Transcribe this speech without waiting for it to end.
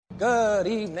Good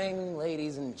evening,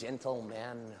 ladies and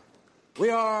gentlemen.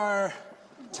 We are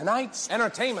tonight's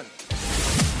entertainment.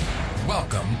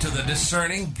 Welcome to the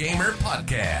Discerning Gamer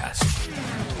Podcast,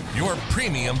 your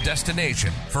premium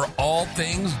destination for all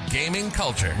things gaming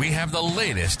culture. We have the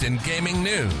latest in gaming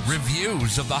news,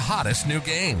 reviews of the hottest new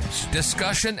games,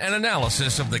 discussion and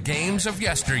analysis of the games of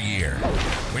yesteryear.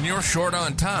 When you're short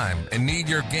on time and need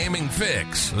your gaming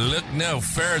fix, look no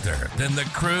further than the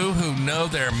crew who know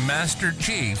their Master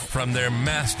Chief from their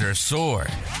Master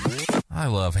Sword. I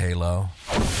love Halo.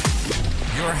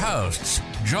 Your hosts,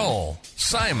 Joel,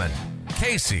 Simon,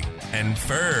 Casey, and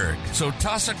Ferg. So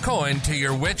toss a coin to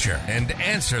your Witcher and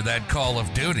answer that Call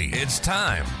of Duty. It's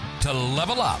time to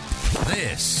level up.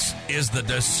 This is the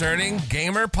Discerning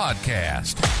Gamer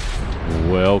Podcast.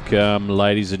 Welcome,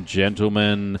 ladies and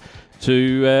gentlemen,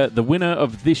 to the winner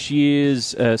of this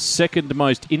year's second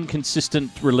most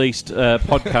inconsistent released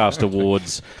podcast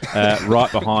awards,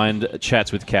 right behind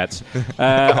Chats with Cats.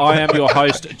 I am your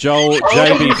host, Joel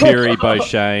JB Fury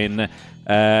Beauchesne,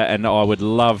 and I would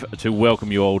love to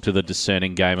welcome you all to the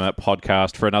Discerning Gamer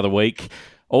podcast for another week.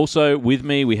 Also with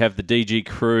me, we have the DG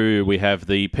crew, we have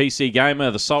the PC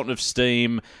Gamer, the Sultan of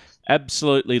Steam,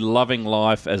 absolutely loving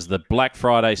life as the Black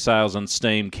Friday sales on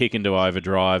Steam kick into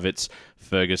overdrive. It's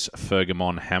Fergus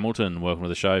Fergamon Hamilton. Welcome to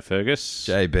the show, Fergus.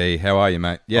 JB, how are you,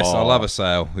 mate? Yes, I love a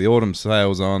sale. The autumn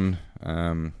sale's on.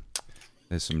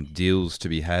 There's some deals to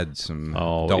be had, some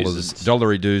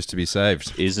dollary dues to be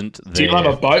saved. Isn't there? Do you love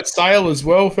a boat sale as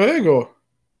well, Ferg? Or?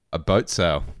 A boat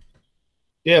sale?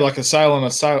 Yeah, like a sale on a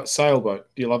sailboat.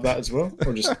 Do you love that as well?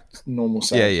 Or just normal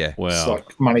sales? Yeah. Well, it's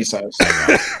like money sales.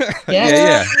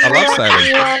 Yeah. I love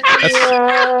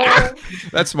sailing.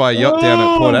 That's my yacht down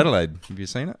at Port Adelaide. Have you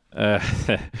seen it?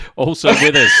 Also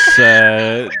with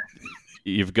us,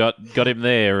 you've got him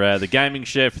there, the gaming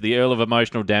chef, the Earl of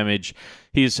Emotional Damage.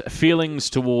 His feelings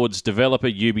towards developer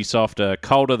Ubisoft are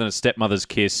colder than a stepmother's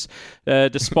kiss.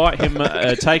 Despite him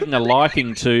taking a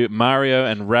liking to Mario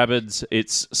and Rabbids,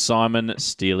 it's Simon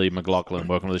Steely McLaughlin.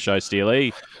 Welcome to the show,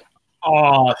 Steely.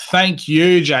 Oh, thank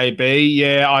you, JB.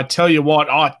 Yeah, I tell you what,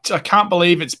 I can't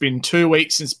believe it's been 2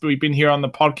 weeks since we've been here on the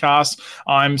podcast.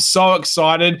 I'm so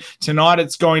excited. Tonight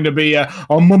it's going to be a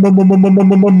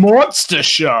monster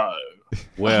show.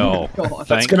 Well,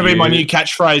 that's going to be my new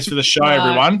catchphrase for the show,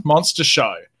 everyone. Monster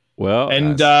show. Well,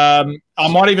 and I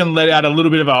might even let out a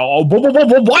little bit of a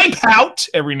wipeout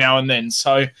every now and then.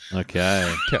 So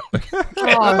okay,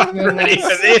 I'm ready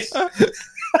for this.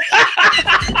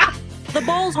 The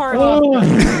ball's hard.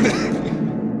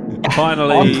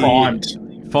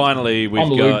 Finally,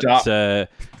 we've got the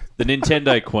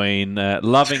Nintendo Queen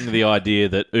loving the idea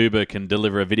that Uber can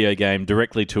deliver a video game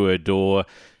directly to her door.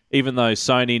 Even though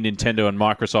Sony, Nintendo, and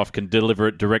Microsoft can deliver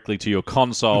it directly to your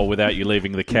console without you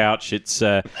leaving the couch, it's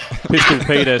Pistol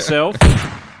Pete herself,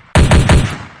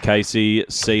 Casey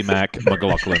C-Mac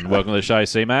McLaughlin. Welcome to the show,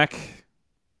 C-Mac.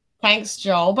 Thanks,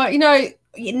 Joel. But, it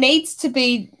needs to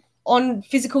be on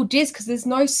physical disc because there's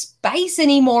no space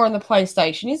anymore on the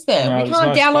PlayStation, is there? No, we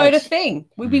can't download a thing.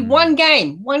 We'd be one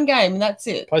game, and that's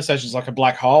it. PlayStation's like a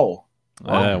black hole.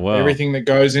 Well, everything that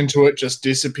goes into it just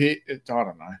disappears. I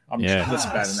don't know. That's a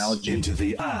bad analogy. Into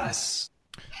the ass.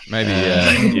 Maybe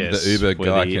yes, the Uber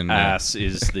guy the can... ass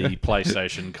is the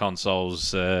PlayStation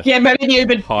console's maybe the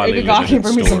Uber guy can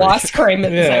bring me some ice cream at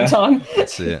the same time.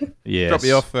 That's it. Yes. Drop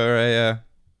you off for a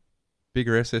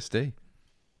bigger SSD.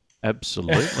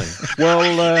 Absolutely.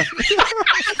 Well,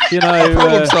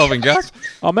 problem solving, guys.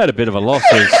 I'm at a bit of a loss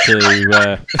as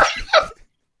to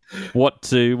what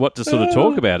to sort of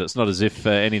talk about. It's not as if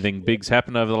anything big's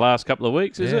happened over the last couple of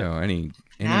weeks, is it? Or any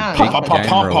big Ah. game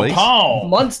release.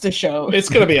 Monster show. It's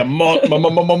going to be a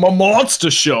monster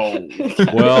show.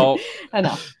 Well,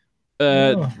 Enough.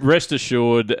 rest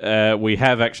assured, we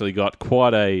have actually got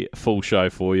quite a full show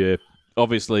for you.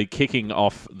 Obviously, kicking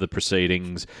off the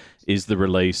proceedings is the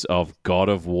release of God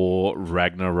of War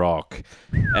Ragnarok,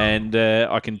 and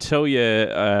I can tell you,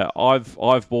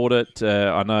 I've bought it.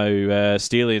 I know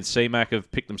Steely and C-Mac have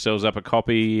picked themselves up a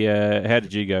copy. How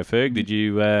did you go, Ferg? Did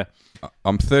you?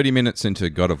 I'm 30 minutes into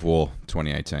God of War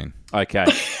 2018. Okay.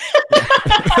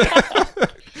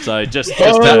 So just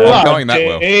I'm going that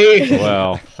well.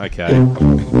 Well, okay. I've got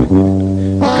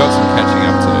some catching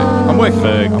up to do. I'm working.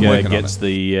 Ferg gets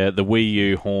the Wii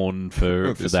U horn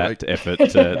for that week. effort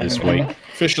this week.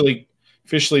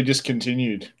 Officially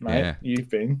discontinued, mate. Yeah.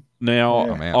 You've been. Now,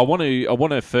 I'm out. I want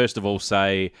to first of all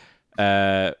say,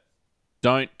 don't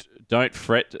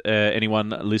fret, anyone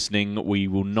listening. We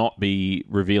will not be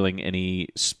revealing any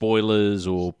spoilers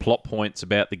or plot points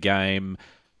about the game.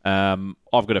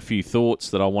 I've got a few thoughts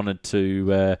that I wanted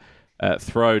to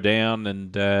throw down,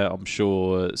 and I'm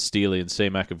sure Steely and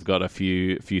CMAC have got a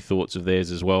few thoughts of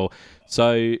theirs as well.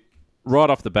 So right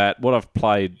off the bat, what I've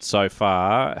played so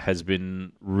far has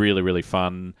been really, really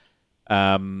fun.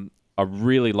 I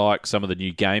really like some of the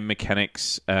new game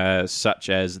mechanics, such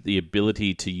as the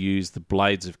ability to use the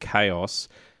Blades of Chaos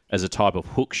as a type of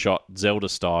hookshot Zelda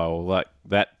style. Like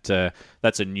that,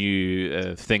 that's a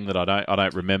new thing that I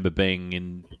don't remember being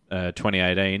in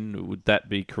 2018. Would that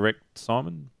be correct,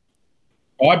 Simon?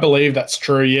 I believe that's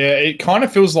true. Yeah, it kind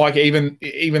of feels like even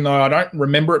though I don't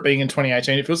remember it being in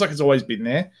 2018, it feels like it's always been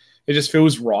there. It just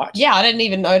feels right. Yeah, I didn't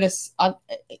even notice.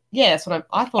 That's what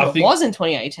I thought it was in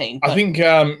 2018. I think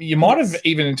you might have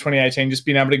even in 2018 just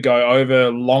been able to go over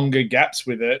longer gaps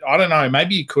with it. I don't know.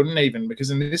 Maybe you couldn't even,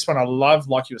 because in this one, I love,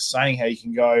 like you were saying, how you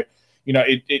can go,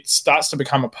 it starts to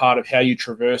become a part of how you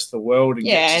traverse the world and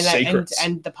get to secrets.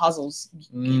 And the puzzles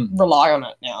rely on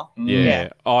it now. Yeah.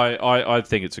 I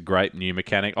think it's a great new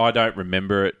mechanic. I don't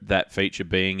remember that feature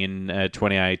being in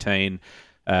 2018.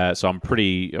 So I'm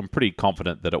pretty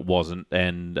confident that it wasn't,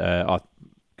 and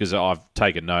because I've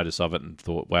taken notice of it and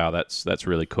thought, wow, that's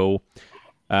really cool.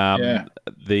 The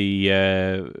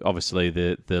obviously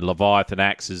the Leviathan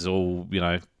axe is all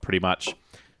pretty much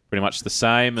the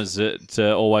same as it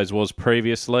always was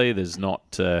previously. There's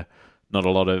not a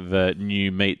lot of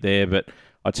new meat there, but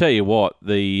I tell you what,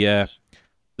 the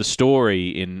story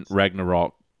in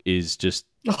Ragnarok is just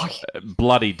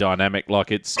bloody dynamic.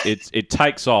 Like it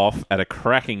takes off at a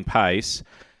cracking pace,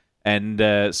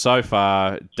 and so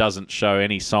far doesn't show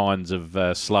any signs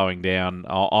of slowing down.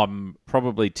 I'm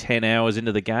probably 10 hours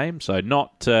into the game, so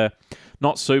not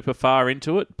super far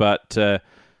into it, but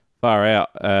far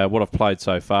out. What I've played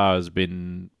so far has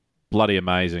been bloody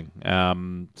amazing.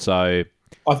 So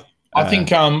I think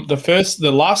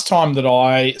the last time that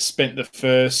I spent the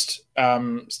first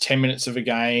 10 minutes of a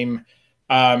game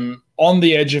on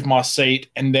the edge of my seat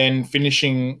and then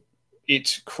finishing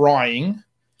it crying.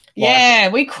 Yeah,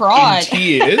 we cried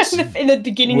in tears in the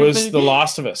beginning. Was The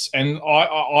Last of Us, and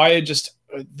I just,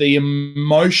 the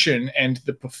emotion and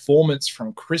the performance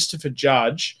from Christopher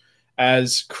Judge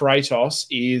as Kratos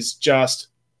is just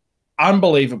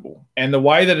unbelievable, and the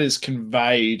way that it is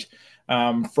conveyed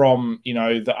from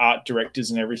the art directors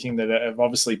and everything that have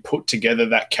obviously put together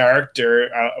that character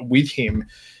with him.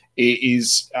 It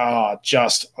is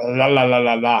just la la la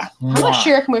la la. How much do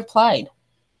you reckon we've played?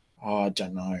 Oh, I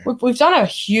don't know. We've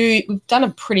done a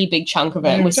pretty big chunk of it,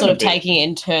 and we're sort of taking it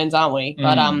in turns, aren't we?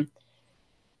 But I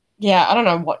don't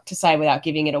know what to say without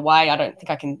giving it away. I don't think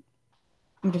I can.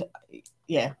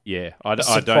 Yeah. Yeah, I don't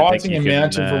think surprising you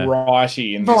amount can, of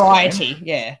variety in variety.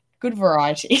 Yeah, good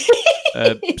variety.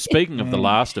 Speaking of The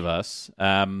Last of Us,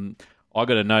 I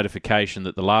got a notification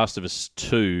that The Last of Us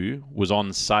 2 was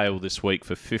on sale this week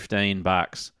for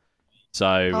 $15. So,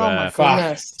 oh my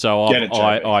goodness. So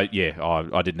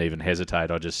I didn't even hesitate.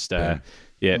 I just here,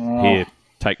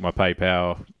 take my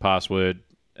PayPal password,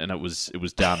 and it was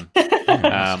done.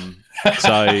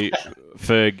 So,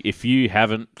 Ferg, if you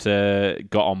haven't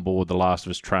got on board the Last of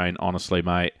Us train, honestly,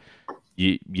 mate,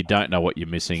 you don't know what you're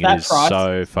missing. It is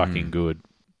so fucking good.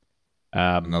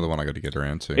 Another one I got to get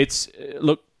around to. It's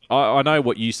look. I know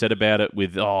what you said about it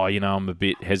with, I'm a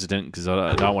bit hesitant because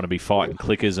I don't want to be fighting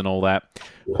clickers and all that.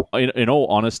 In all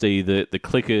honesty, the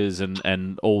clickers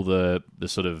and all the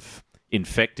sort of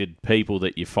infected people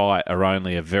that you fight are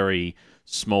only a very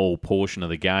small portion of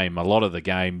the game. A lot of the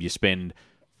game you spend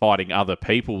fighting other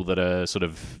people that are sort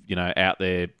of, out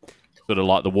there, sort of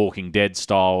like the Walking Dead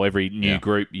style. Every new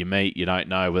group you meet, you don't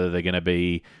know whether they're going to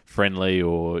be friendly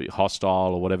or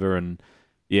hostile or whatever. And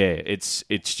yeah, it's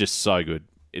just so good.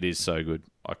 It is so good.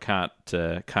 I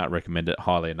can't recommend it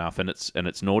highly enough. And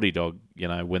it's Naughty Dog,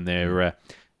 when they're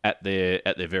at their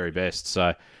very best.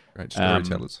 So great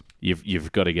storytellers.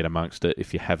 You've got to get amongst it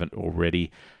if you haven't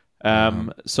already.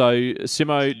 So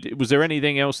Simo, was there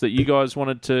anything else that you guys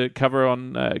wanted to cover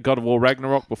on God of War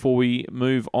Ragnarok before we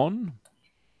move on?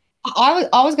 I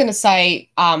was going to say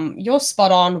you're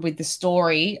spot on with the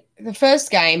story. The first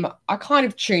game, I kind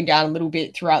of tuned out a little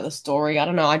bit throughout the story. I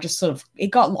don't know. I just sort of, it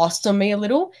got lost on me a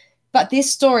little. But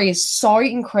this story is so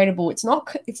incredible. It's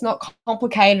not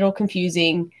complicated or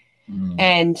confusing,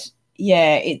 and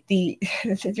it's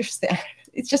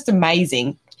just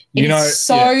amazing. It's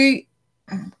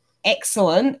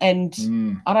excellent,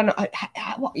 and I don't know.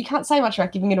 You can't say much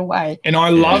about giving it away. And I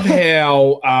love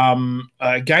how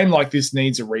a game like this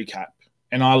needs a recap,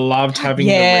 and I loved having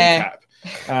the recap.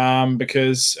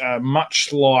 Because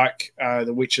much like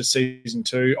The Witcher Season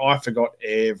 2, I forgot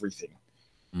everything.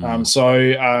 So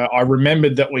I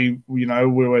remembered that we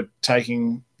were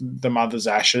taking the mother's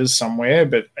ashes somewhere,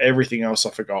 but everything else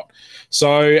I forgot.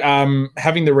 So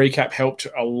having the recap helped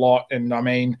a lot. And I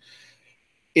mean,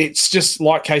 it's just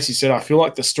like Casey said, I feel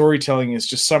like the storytelling is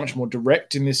just so much more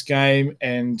direct in this game,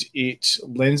 and it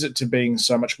lends it to being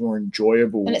so much more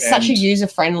enjoyable. And it's such a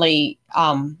user-friendly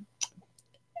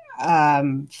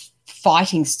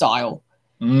fighting style.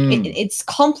 It's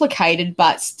complicated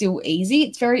but still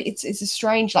easy. It's a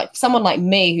strange, like someone like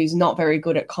me who's not very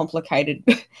good at complicated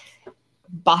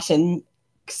button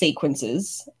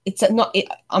sequences.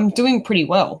 I'm doing pretty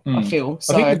well, I feel.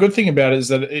 So I think the good thing about it is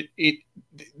that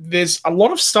there's a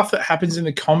lot of stuff that happens in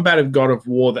the combat of God of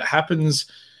War that happens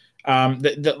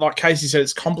that like Casey said,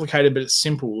 it's complicated, but it's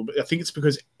simple. But I think it's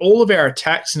because all of our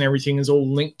attacks and everything is all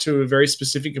linked to a very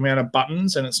specific amount of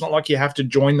buttons, and it's not like you have to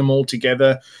join them all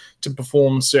together to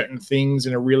perform certain things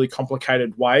in a really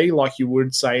complicated way, like you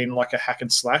would say in like a hack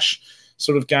and slash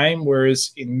sort of game.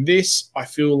 Whereas in this, I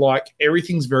feel like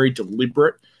everything's very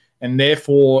deliberate, and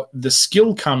therefore the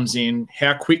skill comes in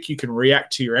how quick you can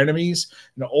react to your enemies,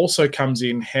 and it also comes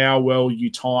in how well you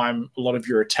time a lot of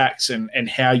your attacks and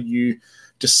how you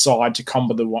decide to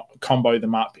combo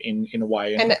them up in a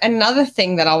way. And another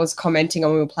thing that I was commenting on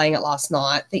when we were playing it last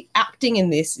night, the acting in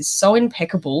this is so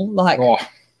impeccable. Like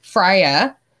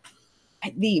Freya,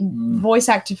 the voice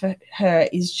actor for her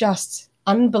is just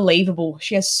unbelievable.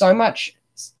 She has so much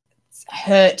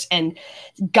hurt and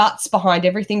guts behind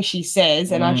everything she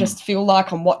says, and I just feel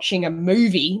like I'm watching a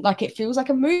movie. Like it feels like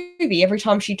a movie every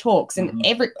time she talks, and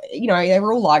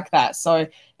they're all like that. So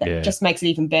that just makes it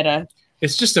even better.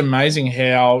 It's just amazing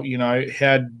how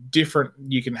different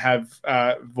you can have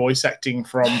voice acting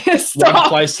from one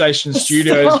PlayStation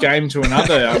Studios game to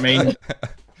another. I mean,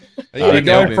 you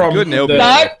go from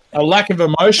a lack of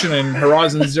emotion in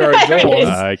Horizon Zero Dawn with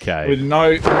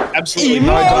absolutely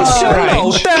no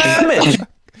damage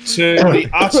to the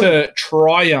utter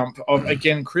triumph of,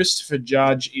 again, Christopher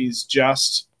Judge is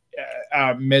just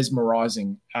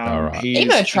mesmerizing.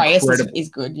 Even Atreus is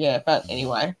good, but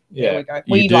anyway, there we go.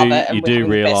 We love it. And you do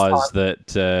realise that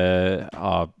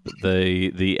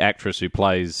the actress who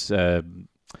plays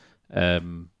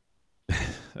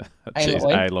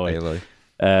Aloy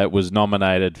was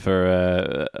nominated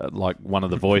for like one of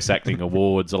the voice acting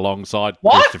awards alongside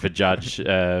Christopher Judge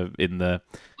in the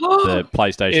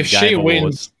PlayStation if Game she Awards.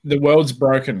 Wins, the world's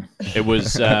broken. It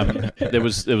was there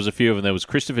was a few of them. There was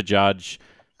Christopher Judge.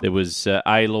 There was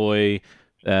Aloy.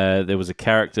 There was a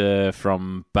character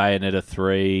from Bayonetta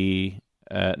 3.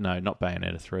 No, not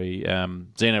Bayonetta 3.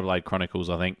 Xenoblade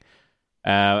Chronicles, I think.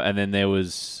 And then there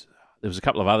was a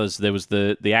couple of others. There was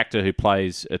the actor who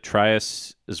plays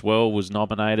Atreus as well was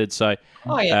nominated. So,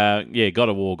 God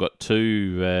of War got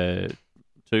two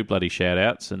bloody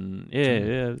shout-outs. And,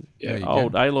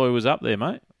 old Aloy was up there,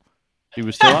 mate. He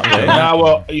was still up there.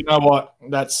 Well, you know what?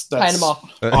 That's Paying him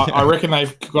off. I reckon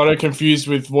they've got it confused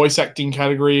with voice acting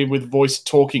category with voice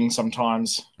talking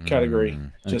sometimes category.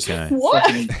 Just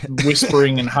fucking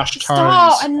whispering and hushed tones.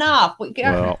 Oh, enough.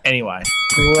 Anyway,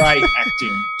 great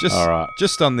acting.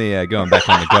 Just on the going back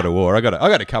on the God of War, I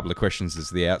got a couple of questions as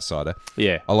the outsider.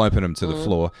 Yeah, I'll open them to the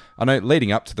floor. I know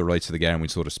leading up to the release of the game, we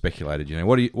sort of speculated.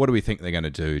 What do we think they're going to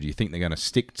do? Do you think they're going to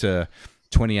stick to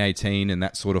 2018 and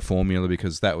that sort of formula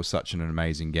because that was such an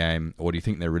amazing game, or do you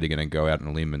think they're really going to go out on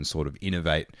a limb and sort of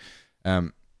innovate?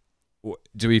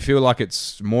 Do we feel like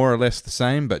it's more or less the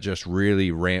same but just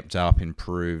really ramped up,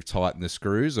 improved, tightened the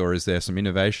screws, or is there some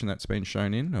innovation that's been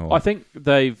shown in? Or? I think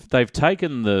they've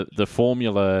taken the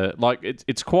formula, like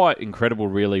it's quite incredible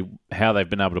really how they've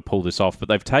been able to pull this off, but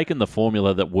they've taken the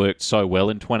formula that worked so well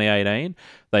in 2018,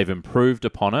 they've improved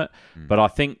upon it, but I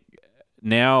think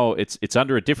now it's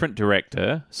under a different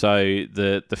director, so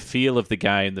the feel of the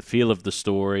game, the feel of the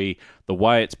story, the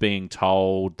way it's being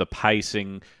told, the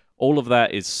pacing, all of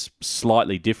that is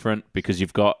slightly different because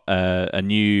you've got a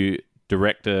new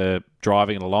director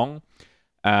driving it along.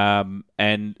 And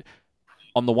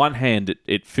on the one hand,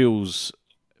 it feels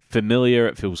familiar,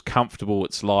 it feels comfortable.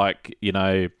 It's like,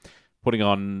 putting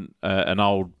on an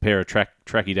old pair of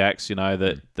tracky dacks,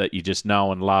 that you just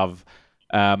know and love.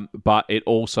 But it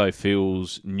also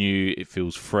feels new, it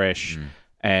feels fresh,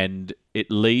 and it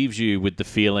leaves you with the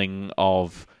feeling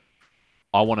of,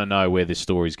 I want to know where this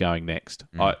story's going next.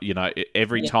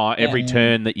 Every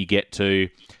turn that you get to,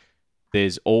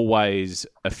 there's always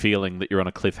a feeling that you're on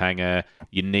a cliffhanger.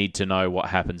 You need to know what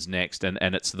happens next, and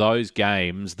it's those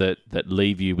games that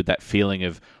leave you with that feeling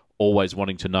of always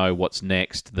wanting to know what's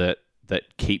next that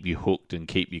keep you hooked and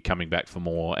keep you coming back for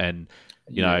more. And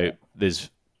there's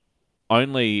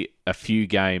only a few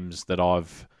games that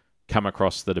I've come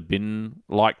across that have been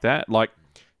like that. Like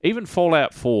even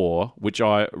Fallout 4, which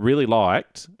I really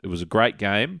liked, it was a great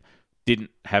game,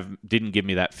 didn't give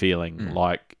me that feeling.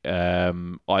 Like I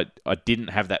didn't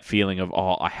have that feeling of,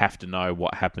 I have to know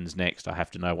what happens next.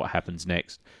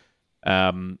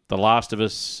 The Last of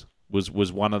Us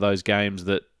was one of those games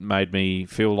that made me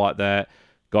feel like that.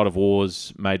 God of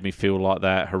War's made me feel like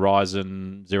that.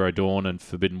 Horizon Zero Dawn and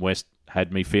Forbidden West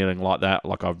had me feeling like that.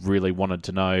 Like I really wanted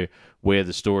to know where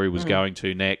the story was going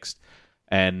to next.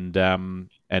 And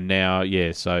now,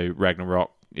 so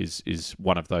Ragnarok is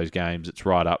one of those games. It's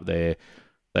right up there.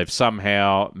 They've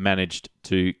somehow managed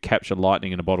to capture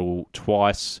lightning in a bottle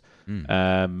twice,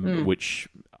 which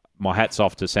my hat's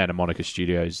off to Santa Monica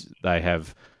Studios. They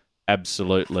have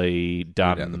absolutely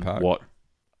done what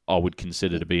I would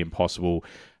consider to be impossible.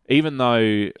 Even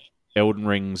though Elden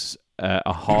Ring's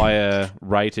a higher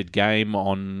rated game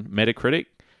on Metacritic,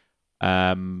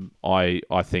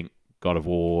 I think God of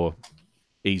War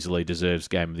easily deserves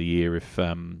Game of the Year if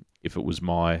it was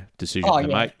my decision to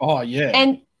make. Oh yeah.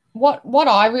 And what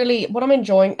I'm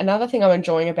enjoying, another thing I'm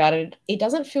enjoying about it, it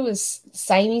doesn't feel as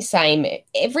same.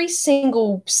 Every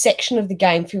single section of the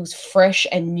game feels fresh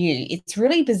and new. It's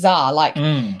really bizarre. Like,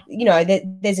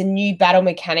 there's a new battle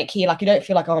mechanic here. Like, you don't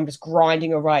feel like, I'm just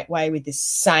grinding a right way with this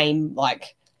same,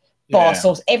 like, boss.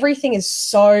 Or everything is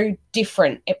so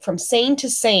different. From scene to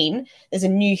scene, there's a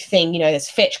new thing. There's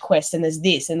fetch quests and there's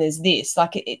this and there's this.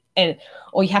 Like,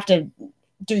 or you have to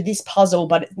do this puzzle,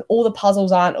 but all the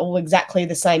puzzles aren't all exactly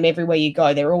the same everywhere you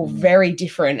go. They're all very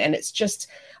different, and it's just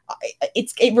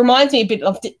it reminds me a bit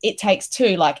of It Takes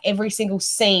Two. Like, every single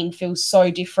scene feels so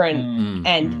different,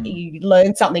 and you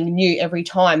learn something new every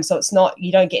time. So it's not,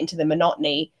 you don't get into the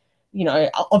monotony,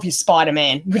 of your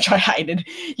Spider-Man, which I hated.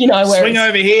 Where swing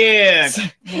over here,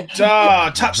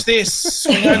 touch this,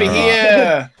 swing over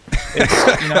here.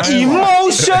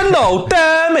 Emotional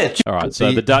damage. All right,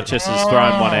 so the Duchess has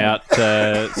thrown one out.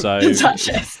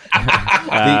 Duchess.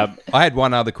 I had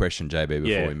one other question, JB,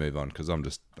 before we move on, because I'm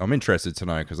interested to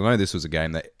know, because I know this was a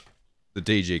game that the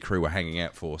DG crew were hanging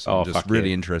out for, so I'm just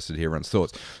really interested to hear everyone's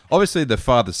thoughts. Obviously, the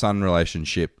father-son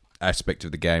relationship aspect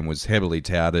of the game was heavily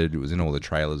touted. It was in all the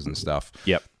trailers and stuff.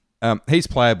 Yep. He's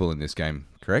playable in this game,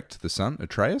 correct? The son,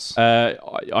 Atreus?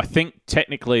 I think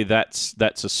technically that's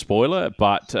a spoiler,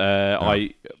 but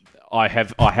I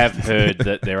have heard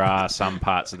that there are some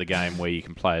parts of the game where you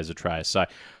can play as Atreus. So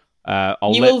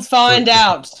you will find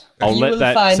out. I'll let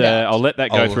that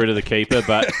go through to the keeper,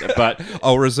 but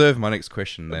I'll reserve my next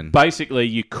question then. Basically,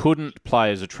 you couldn't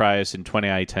play as Atreus in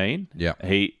 2018.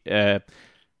 Yeah.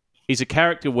 He's a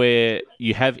character where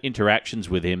you have interactions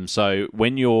with him. So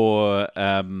when you're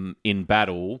in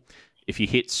battle, if you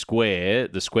hit square,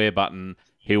 the square button,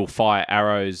 he'll fire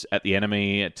arrows at the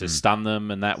enemy to stun them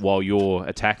and that while you're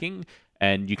attacking.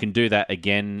 And you can do that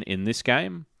again in this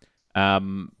game. I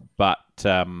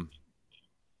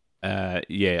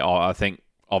think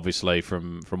obviously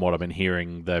from what I've been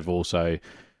hearing, they've also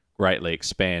greatly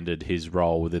expanded his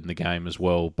role within the game as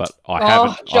well. But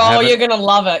Joel, you're going to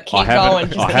love it. Keep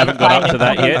going. I haven't got up to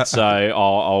that yet, so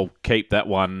I'll keep that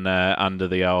one under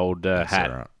the old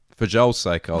hat. Right. For Joel's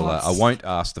sake, I won't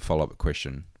ask the follow-up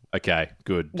question. Okay,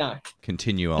 good. No.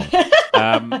 Continue on.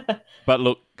 But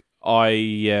look,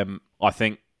 I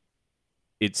think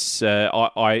it's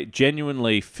I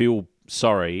genuinely feel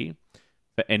sorry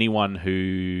for anyone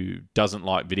who doesn't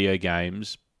like video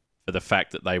games for the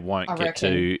fact that they won't get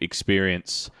to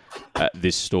experience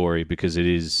this story, because it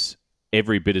is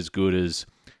every bit as good as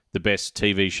the best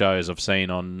TV shows I've seen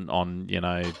on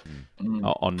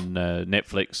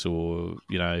Netflix or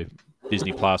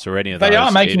Disney Plus or any of those. They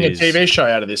are making a TV show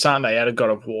out of this, aren't they? Out of God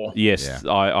of War. Yes,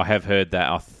 yeah. I have heard that.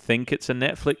 I think it's a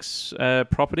Netflix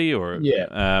property, or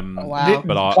wow.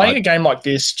 But playing a game like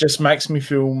this just makes me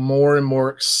feel more and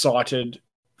more excited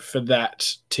for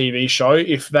that TV show.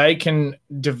 If they can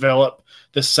develop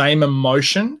the same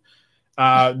emotion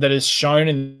that is shown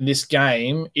in this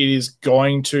game, it is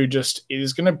going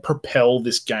to propel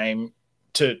this game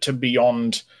to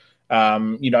beyond.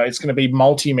 It's going to be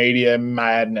multimedia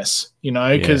madness,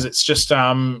 because it's just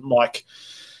I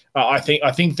think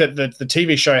that the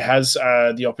TV show has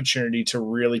the opportunity to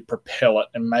really propel it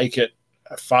and make it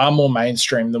far more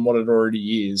mainstream than what it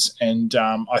already is. And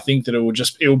I think that it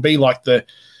will be like the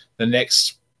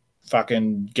next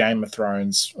fucking Game of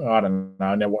Thrones. I don't know.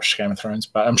 I never watched Game of Thrones,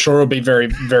 but I'm sure it'll be very,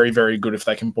 very, very good if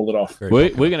they can pull it off.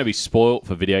 We're going to be spoilt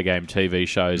for video game TV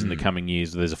shows in the coming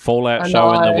years. There's a Fallout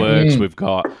show in the works. We've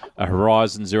got a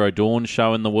Horizon Zero Dawn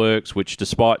show in the works, which,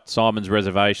 despite Simon's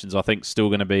reservations, I think is still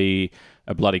going to be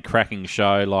a bloody cracking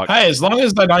show. Like, hey, as long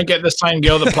as they don't get the same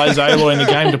girl that plays Aloy in the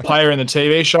game to play her in the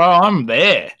TV show, I'm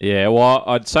there. yeah, well,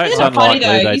 I'd say it's Isn't it funny, unlikely.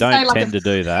 though? They You say, don't like, tend to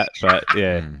do that, but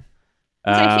yeah.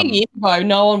 It's like a few years ago,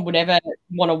 no one would ever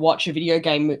want to watch a video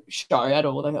game show at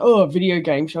all. They're like, oh, a video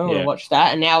game show, I want to watch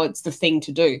that. And now it's the thing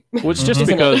to do. Well, it's just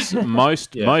because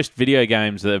most Yeah. video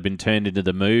games that have been turned into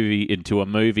a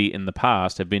movie in the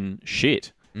past have been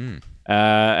shit. And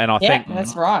I think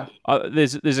that's right.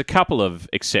 there's a couple of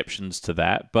exceptions to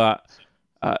that, but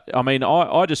I mean,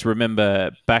 I just remember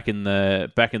back in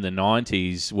the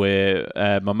 90s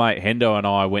where my mate Hendo and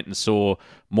I went and saw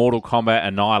Mortal Kombat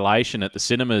Annihilation at the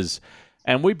cinemas,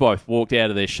 and we both walked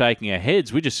out of there shaking our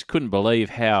heads. We just couldn't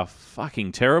believe how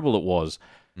fucking terrible it was.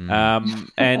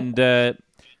 And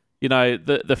you know,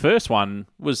 the first one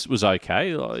was okay.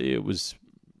 It was,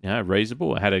 you know,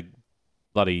 reasonable. It had a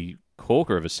bloody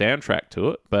corker of a soundtrack to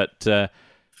it, but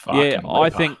I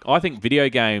think video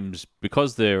games,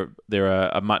 because they're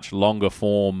a much longer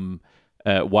form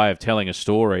way of telling a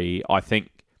story. I think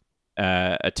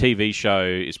a TV show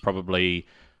is probably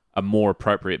a more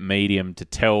appropriate medium to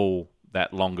tell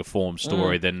that longer form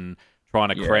story than trying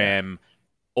to cram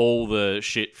all the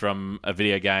shit from a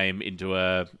video game into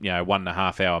a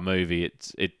 1.5 hour movie.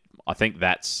 I think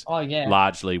that's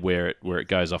largely where it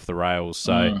goes off the rails.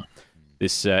 So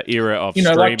this era of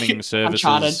streaming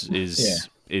services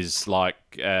is like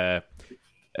an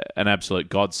absolute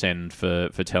godsend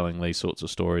for telling these sorts of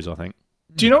stories, I think.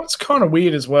 Do you know what's kind of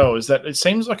weird as well is that it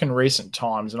seems like in recent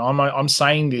times, and I'm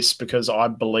saying this because I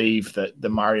believe that the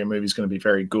Mario movie is going to be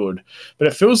very good, but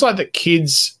it feels like that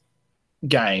kids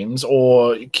games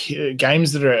or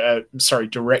games that are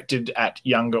directed at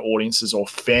younger audiences or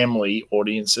family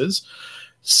audiences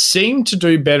seem to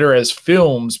do better as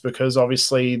films because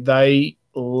obviously they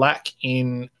lack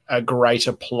in a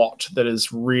greater plot that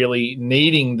is really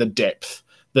needing the depth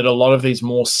that a lot of these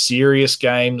more serious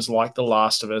games like The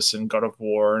Last of Us and God of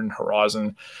War and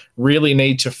Horizon really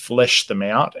need to flesh them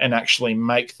out and actually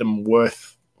make them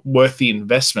worth the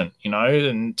investment, you know?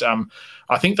 And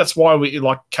I think that's why we,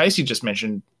 like Casey just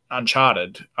mentioned,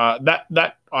 Uncharted. I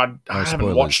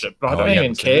haven't watched it, but I don't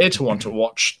even care to want to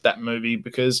watch that movie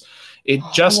because I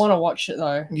want to watch it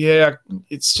though. Yeah,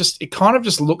 it kind of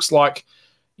just looks like,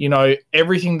 you know,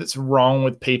 everything that's wrong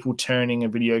with people turning a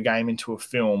video game into a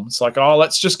film. It's like, oh,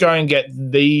 let's just go and get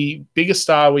the biggest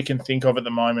star we can think of at the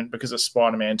moment because of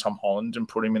Spider-Man, Tom Holland, and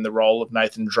put him in the role of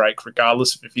Nathan Drake,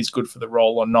 regardless of if he's good for the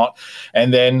role or not.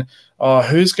 And then,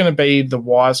 who's going to be the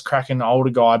wisecracking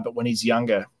older guy, but when he's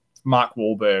younger? Mark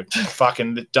Wahlberg.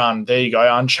 Fucking done. There you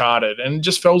go, Uncharted. And it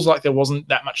just feels like there wasn't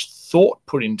that much thought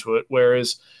put into it,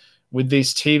 whereas with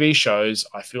these TV shows,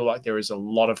 I feel like there is a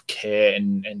lot of care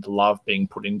and love being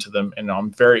put into them, and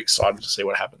I'm very excited to see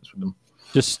what happens with them.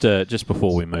 Just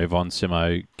before we move on,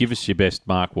 Simo, give us your best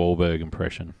Mark Wahlberg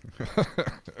impression.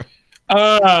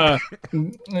 Come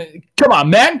on,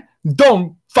 man.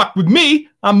 Don't fuck with me.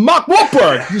 I'm Mark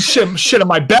Wahlberg. Shit on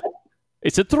my back.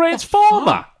 It's a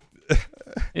transformer.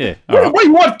 Yeah. What do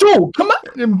you want to do? Come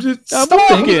on. Stop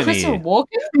thinking. Christopher Walken?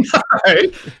 No.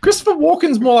 Christopher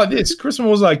Walken's more like this. Christopher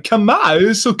was like, come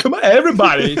on,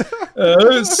 everybody.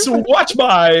 So watch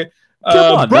my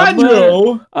brand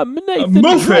new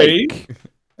movie. Drake.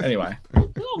 Anyway.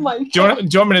 Oh my God. Do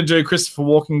you want me to do Christopher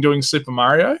Walken doing Super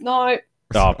Mario? No.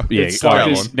 Oh, yeah. It's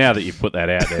like now that you've put that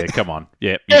out there, come on.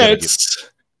 Yeah. It's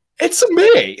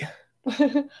me.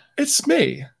 It's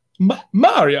me.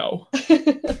 Mario.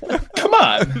 Come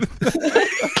on.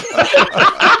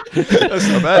 That's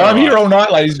not bad. I'm here all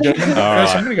night, ladies and gentlemen.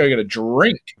 Right. I'm going to go get a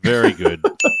drink. Very good.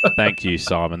 Thank you,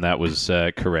 Simon. That was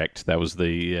correct. That was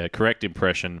the correct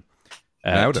impression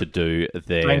to do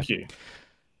there. Thank you.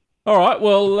 All right.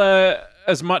 Well,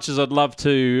 as much as I'd love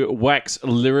to wax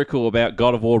lyrical about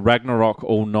God of War Ragnarok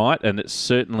all night, and it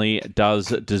certainly does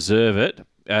deserve it,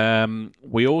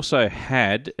 we also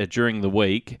had, during the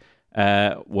week,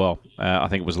 I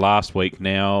think it was last week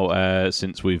now,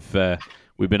 since we've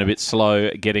been a bit slow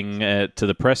getting to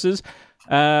the presses,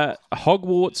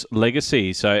 Hogwarts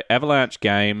Legacy. So Avalanche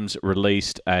Games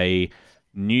released a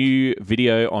new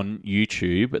video on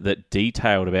YouTube that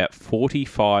detailed about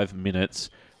 45 minutes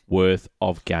worth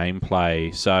of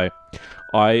gameplay. So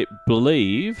I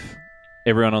believe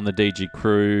everyone on the DG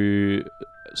crew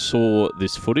saw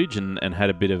this footage and had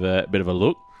a bit of a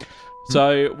look.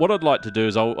 So what I'd like to do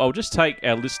is I'll just take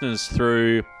our listeners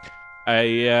through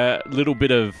a little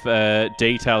bit of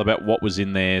detail about what was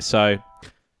in there. So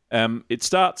it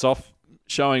starts off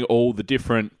showing all the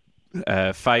different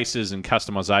faces and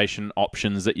customization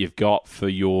options that you've got for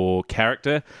your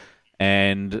character,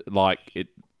 and I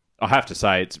have to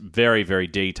say it's very, very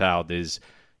detailed. There's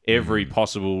every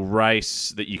possible race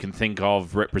that you can think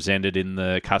of represented in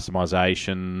the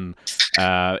customization,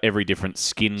 every different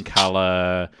skin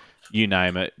color, you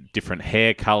name it, different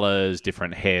hair colors,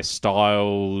 different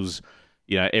hairstyles,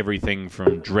 everything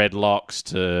from dreadlocks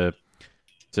to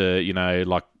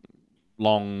like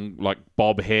long, like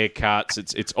bob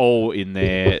haircuts. It's all in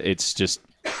there. It's just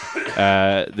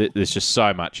there's just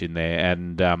so much in there,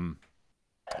 and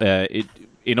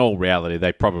in all reality,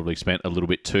 they probably spent a little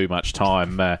bit too much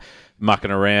time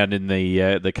mucking around in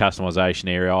the customization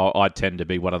area. I tend to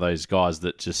be one of those guys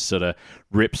that just sort of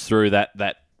rips through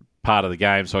that part of the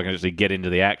game so I can actually get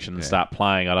into the action and start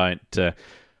playing. I don't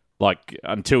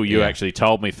until you actually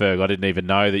told me, Ferg, I didn't even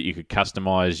know that you could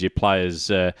customize your players'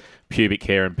 pubic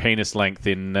hair and penis length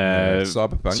in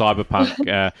Cyberpunk.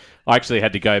 I actually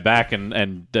had to go back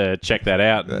and check that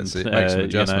out. That's it. Make some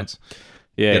adjustments.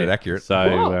 Get it accurate.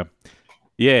 So.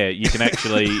 You can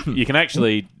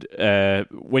actually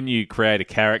when you create a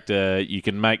character, you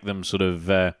can make them sort of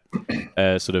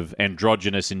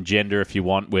androgynous in gender if you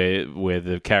want, where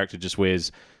the character just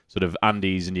wears sort of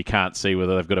undies and you can't see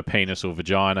whether they've got a penis or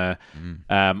vagina,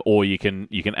 or you can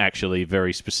actually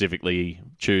very specifically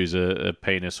choose a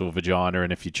penis or vagina,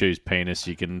 and if you choose penis,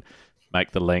 you can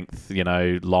make the length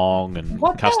long and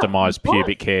customize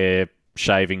pubic hair,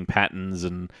 shaving patterns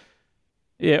and.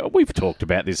 Yeah, we've talked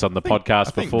about this on the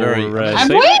podcast before.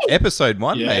 Episode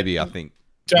 1, maybe, I think.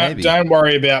 Don't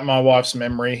worry about my wife's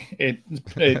memory. It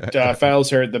fails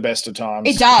her at the best of times.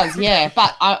 It does, yeah.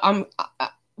 But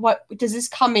what does this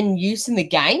come in use in the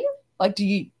game? Like, do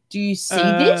you see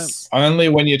this? Only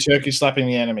when you're turkey slapping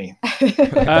the enemy.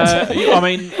 I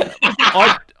mean,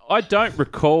 I don't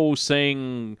recall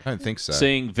seeing. I don't think so.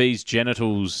 Seeing V's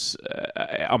genitals.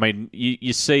 I mean,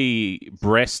 you see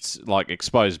breasts, like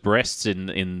exposed breasts, in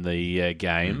the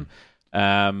game.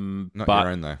 Not but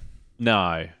your own though.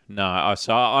 No.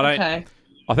 So I don't. Okay.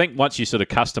 I think once you sort of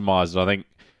customize it, I think.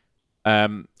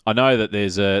 I know that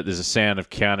there's a sound of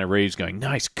Keanu Reeves going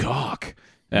nice cock.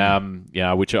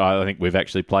 Which I think we've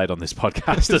actually played on this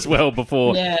podcast as well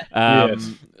before. Yeah.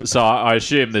 So I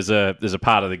assume there's a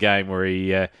part of the game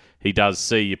where he does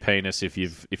see your penis if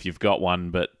you've got one.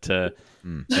 But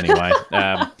anyway,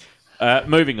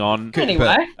 moving on.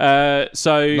 Anyway,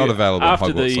 so not available after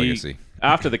in Hogwarts Legacy.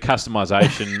 After the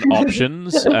customization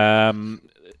options,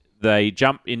 they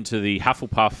jump into the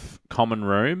Hufflepuff common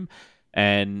room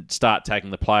and start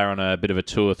taking the player on a bit of a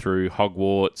tour through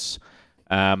Hogwarts.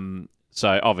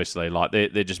 So obviously, like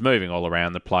they're just moving all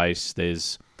around the place.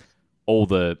 There's all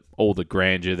the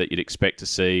grandeur that you'd expect to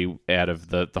see out of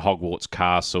the Hogwarts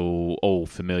castle, all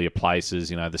familiar places.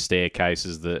 The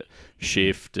staircases that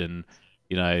shift, and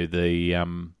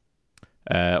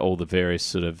all the various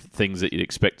sort of things that you'd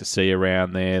expect to see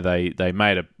around there. They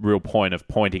made a real point of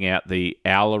pointing out the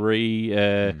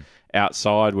owlery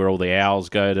outside, where all the owls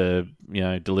go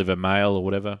to deliver mail or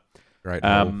whatever. Great.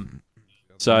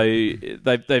 So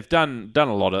they've done a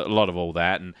lot of all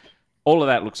that, and all of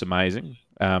that looks amazing.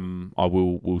 I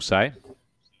will say.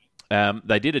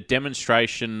 They did a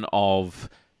demonstration of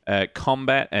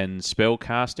combat and spell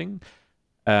casting.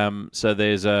 So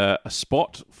there's a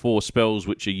spot for spells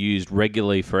which are used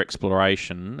regularly for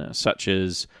exploration, such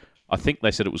as I think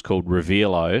they said it was called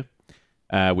Revealo,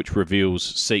 which reveals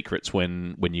secrets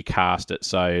when you cast it.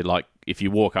 So like if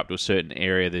you walk up to a certain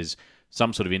area, there's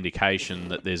some sort of indication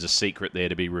that there's a secret there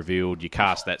to be revealed. You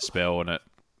cast that spell, and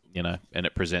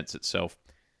it presents itself.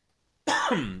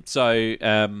 So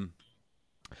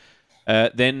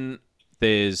then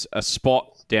there's a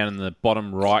spot down in the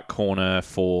bottom right corner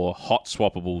for hot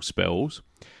swappable spells,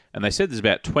 and they said there's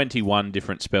about 21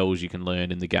 different spells you can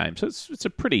learn in the game. So it's a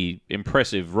pretty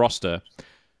impressive roster.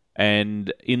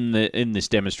 And in this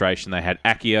demonstration, they had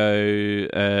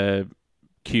Accio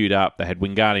queued up. They had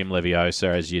Wingardium Leviosa,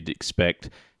 as you'd expect,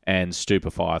 and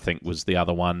Stupefy, I think, was the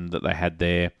other one that they had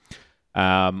there.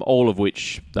 All of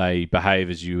which they behave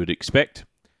as you would expect.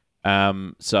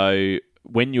 So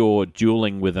when you're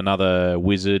dueling with another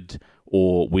wizard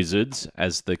or wizards,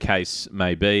 as the case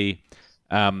may be,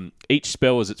 each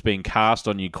spell as it's being cast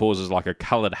on you causes like a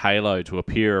coloured halo to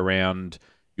appear around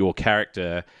your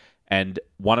character, and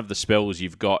one of the spells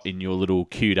you've got in your little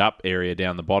queued up area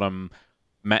down the bottom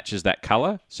matches that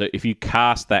colour. So if you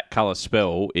cast that colour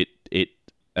spell, it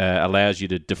allows you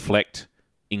to deflect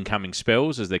incoming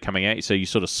spells as they're coming at you. So you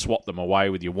sort of swap them away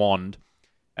with your wand,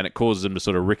 and it causes them to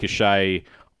sort of ricochet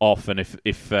off. And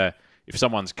if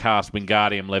someone's cast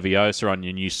Wingardium Leviosa on you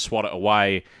and you swat it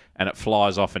away and it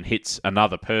flies off and hits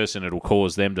another person, it'll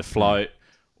cause them to float.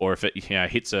 Or if it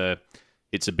hits a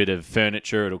bit of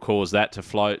furniture, it'll cause that to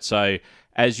float. So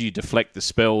as you deflect the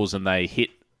spells and they hit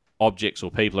objects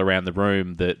or people around the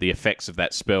room, the effects of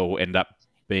that spell end up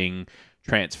being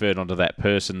transferred onto that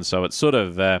person. So it's sort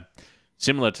of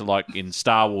similar to like in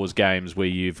Star Wars games where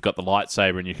you've got the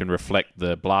lightsaber and you can reflect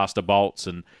the blaster bolts,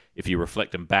 and if you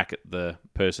reflect them back at the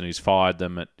person who's fired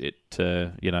them, it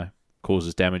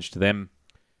causes damage to them.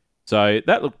 So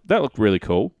that looked really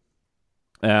cool.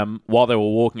 While they were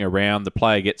walking around, the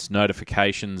player gets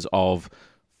notifications of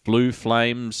Flue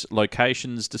Flames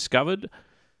locations discovered,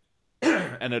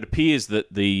 and it appears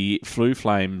that the Flue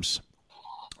Flames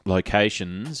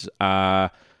locations are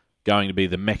going to be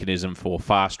the mechanism for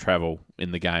fast travel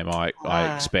in the game,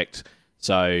 I expect.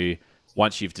 So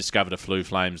once you've discovered a Flue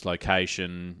Flames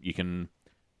location, you can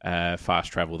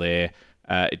fast travel there.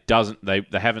 It doesn't. They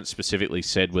haven't specifically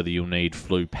said whether you'll need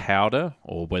Flue powder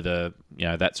or whether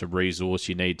that's a resource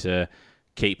you need to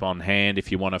keep on hand if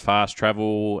you want to fast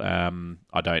travel.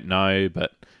 I don't know,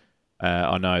 but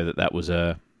I know that was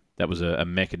a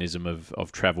mechanism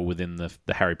of travel within the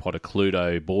Harry Potter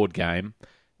Cluedo board game,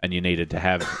 and you needed to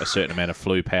have a certain amount of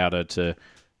Flue powder to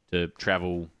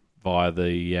travel via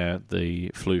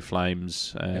the Flue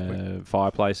Flames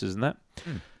fireplaces and that.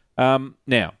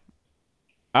 Now,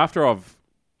 after I've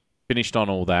finished on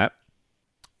all that,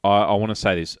 I want to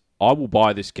say this. I will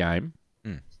buy this game.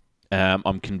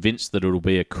 I'm convinced that it'll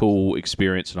be a cool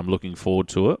experience, and I'm looking forward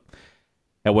to it.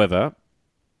 However,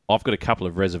 I've got a couple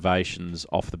of reservations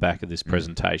off the back of this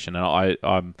presentation, and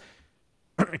I'm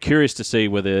curious to see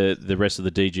whether the rest of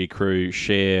the DG crew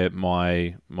share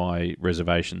my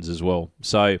reservations as well.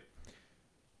 So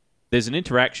there's an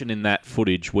interaction in that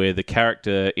footage where the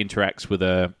character interacts with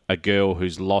a girl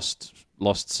who's lost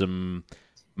some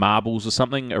marbles or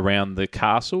something around the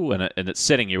castle, and it's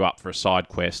setting you up for a side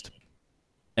quest.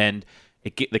 And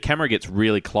the camera gets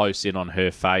really close in on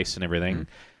her face and everything,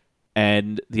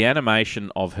 and the animation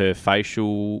of her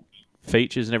facial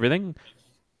features and everything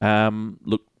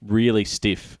looked really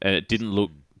stiff, and it didn't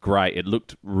look great. It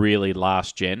looked really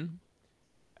last gen,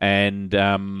 and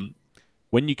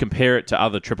when you compare it to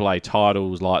other AAA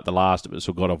titles like The Last of Us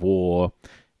or God of War,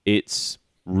 it's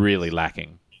really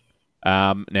lacking.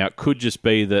 Now, it could just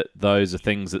be that those are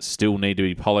things that still need to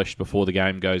be polished before the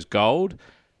game goes gold,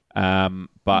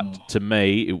 but to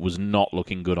me, it was not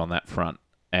looking good on that front.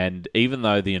 And even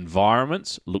though the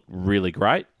environments look really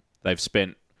great, they've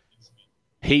spent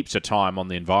heaps of time on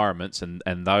the environments, and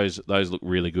those look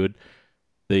really good.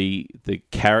 The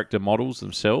character models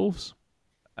themselves,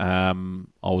 I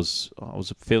was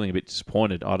feeling a bit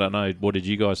disappointed. I don't know. What did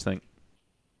you guys think?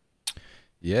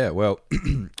 Yeah, well,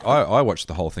 I watched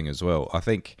the whole thing as well. I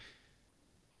think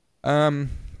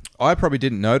I probably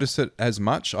didn't notice it as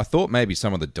much. I thought maybe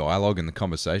some of the dialogue and the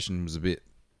conversation was a bit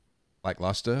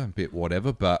lackluster, a bit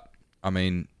whatever. But, I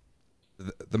mean,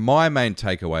 my main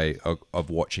takeaway of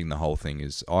watching the whole thing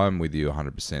is I'm with you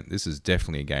 100%. This is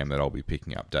definitely a game that I'll be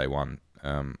picking up day one.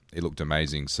 It looked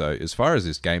amazing. So as far as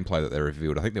this gameplay that they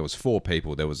revealed, I think there was 4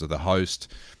 people. There was the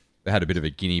host. They had a bit of a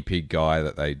guinea pig guy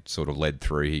that they sort of led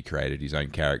through. He created his own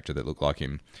character that looked like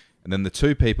him. And then the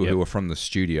 2 people who were from the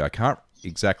studio, I can't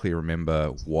exactly remember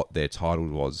what their title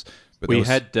was. But we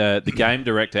had the game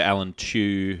director, Alan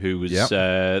Chew, who was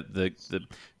so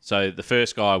the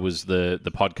first guy was the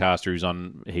podcaster who's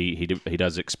on, he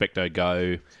does Expecto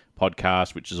Go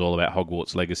podcast, which is all about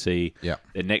Hogwarts Legacy. Yeah.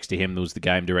 Then next to him there was the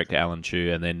game director, Alan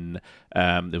Chew, and then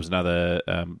there was another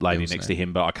lady next to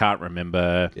him, but I can't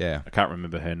remember. Yeah, I can't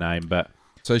remember her name, but.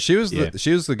 So she was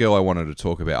the girl I wanted to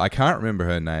talk about. I can't remember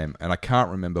her name, and I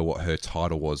can't remember what her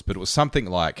title was, but it was something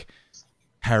like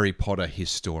Harry Potter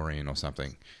historian or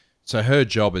something. So her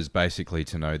job is basically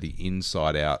to know the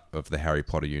inside out of the Harry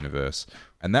Potter universe.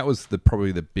 And that was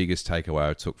probably the biggest takeaway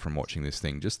I took from watching this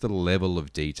thing. Just the level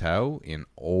of detail in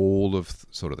all of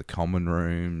sort of the common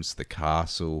rooms, the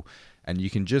castle. And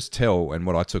you can just tell, and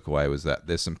what I took away was that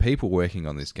there's some people working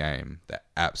on this game that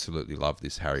absolutely love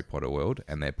this Harry Potter world.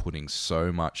 And they're putting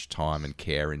so much time and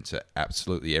care into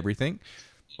absolutely everything.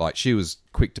 Like, she was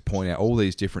quick to point out all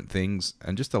these different things.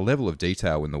 And just the level of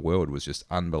detail in the world was just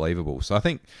unbelievable. So I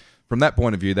think from that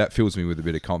point of view, that fills me with a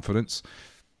bit of confidence.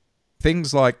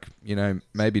 Things like,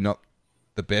 maybe not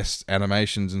the best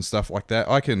animations and stuff like that,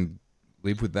 I can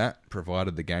live with that,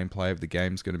 provided the gameplay of the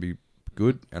game's going to be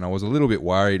good. And I was a little bit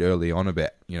worried early on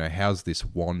about, how's this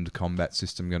wand combat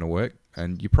system going to work?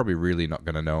 And you're probably really not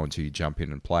going to know until you jump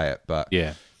in and play it. But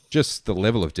yeah, just the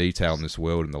level of detail in this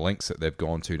world and the lengths that they've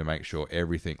gone to make sure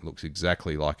everything looks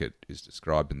exactly like it is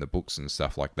described in the books and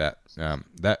stuff like that,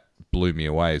 that blew me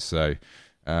away. So,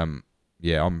 I'm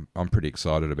pretty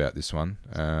excited about this one.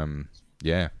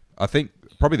 I think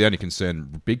probably the only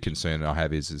big concern I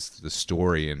have is the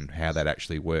story and how that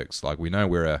actually works. Like, we know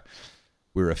we're a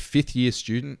 5th year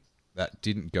student that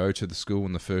didn't go to the school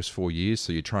in the first 4 years,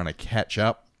 so you're trying to catch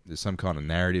up. There's some kind of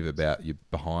narrative about you're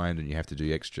behind and you have to do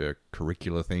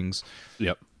extracurricular things.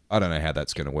 Yep. I don't know how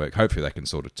that's going to work. Hopefully they can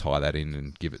sort of tie that in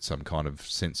and give it some kind of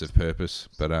sense of purpose.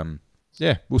 But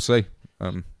yeah, we'll see.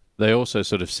 They also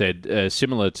sort of said,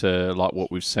 similar to like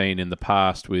what we've seen in the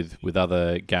past with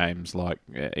other games, like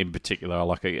in particular, I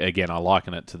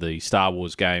liken it to the Star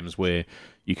Wars games where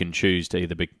you can choose to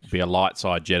either be a light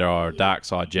side Jedi or a dark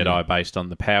side Jedi based on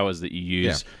the powers that you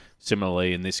use. Yeah.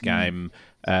 Similarly, in this game,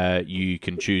 you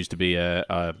can choose to be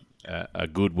a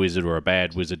good wizard or a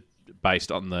bad wizard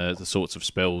based on the sorts of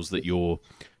spells that you're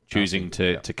choosing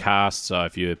to cast. So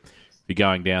if you're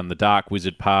going down the dark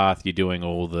wizard path, you're doing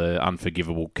all the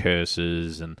unforgivable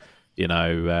curses and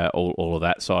all of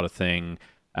that sort of thing.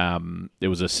 There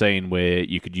was a scene where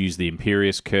you could use the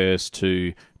Imperious Curse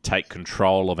to take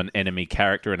control of an enemy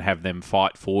character and have them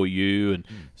fight for you and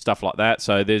stuff like that.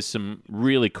 So there's some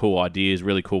really cool ideas,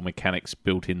 really cool mechanics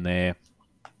built in there.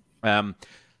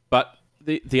 But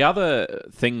the other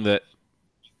thing that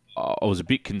I was a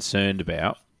bit concerned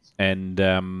about, and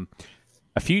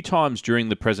a few times during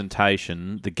the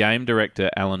presentation, the game director,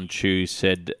 Alan Chu,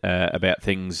 said about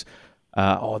things,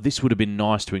 this would have been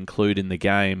nice to include in the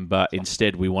game, but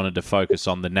instead we wanted to focus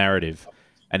on the narrative.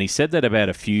 And he said that about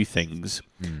a few things.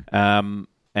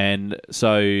 And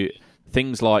so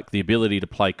things like the ability to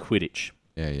play Quidditch.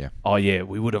 Yeah. Oh, yeah,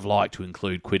 we would have liked to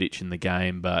include Quidditch in the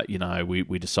game, but,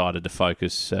 we decided to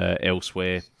focus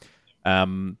elsewhere.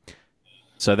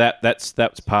 So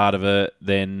that's part of it.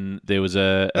 Then there was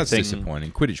a that's thing,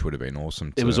 disappointing. Quidditch would have been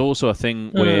awesome. There was also a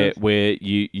thing where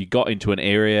you got into an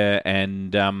area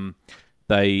and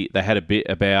they had a bit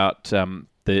about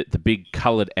the big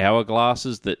coloured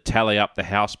hourglasses that tally up the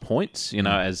house points,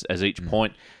 as each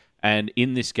point. And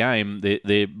in this game,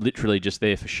 they're literally just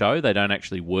there for show. They don't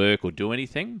actually work or do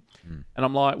anything. And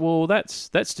I'm like, well, that's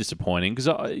disappointing because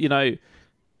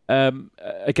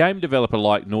a game developer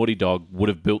like Naughty Dog would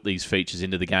have built these features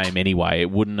into the game anyway.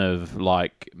 It wouldn't have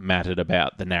mattered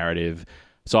about the narrative.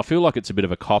 So I feel like it's a bit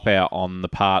of a cop-out on the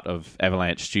part of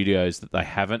Avalanche Studios that they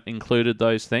haven't included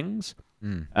those things.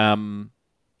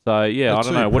 So yeah, I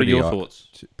don't know. What are your thoughts?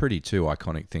 Two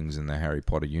iconic things in the Harry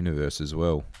Potter universe as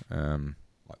well.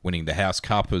 Like winning the House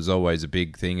Cup is always a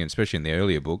big thing, and especially in the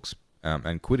earlier books.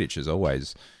 And Quidditch is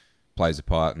always plays a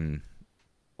part in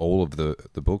all of the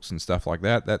books and stuff like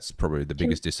that. That's probably the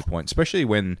biggest disappointment, especially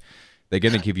when they're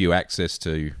going to give you access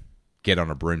to get on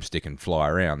a broomstick and fly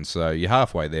around. So you're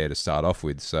halfway there to start off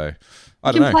with. So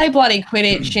I don't know. You can play bloody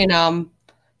Quidditch in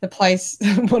the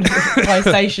PlayStation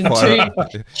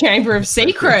 2 Chamber of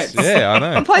Secrets. Yeah, I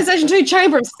know. On PlayStation 2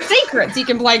 Chamber of Secrets, you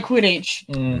can play Quidditch.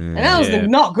 And that was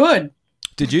not good.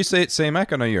 Did you see it,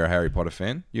 C-Mac? I know you're a Harry Potter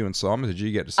fan. You and Simon, did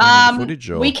you get to see any footage?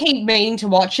 Or? We keep meaning to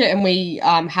watch it, and we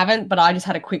haven't, but I just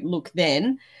had a quick look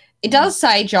then. It does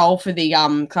say, Joel, for the,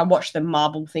 because I watched the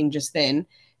Marble thing just then,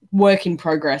 work in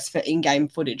progress for in-game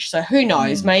footage. So who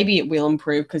knows? Maybe it will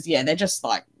improve, because, they're just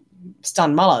like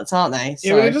stunned mullets, aren't they?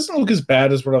 So. Yeah, it doesn't look as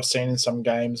bad as what I've seen in some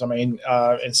games. I mean,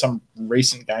 in some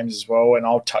recent games as well, and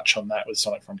I'll touch on that with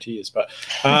Sonic Frontiers. But,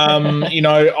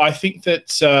 I think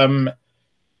that...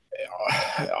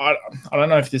 I don't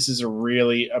know if this is a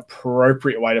really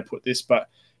appropriate way to put this, but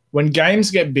when games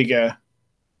get bigger,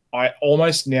 I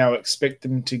almost now expect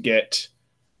them to get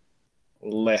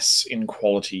less in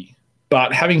quality.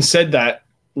 But having said that,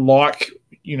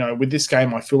 with this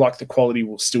game, I feel like the quality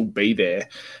will still be there.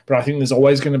 But I think there's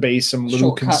always going to be some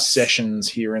little concessions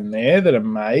here and there that are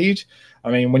made.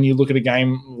 I mean, when you look at a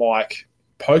game like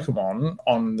Pokemon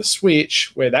on the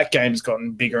Switch, where that game's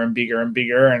gotten bigger and bigger and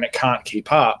bigger and it can't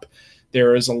keep up,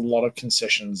 there is a lot of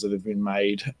concessions that have been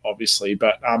made, obviously.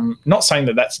 But I'm not saying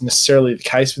that that's necessarily the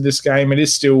case with this game. It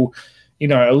is still,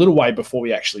 a little way before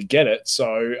we actually get it.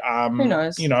 So, who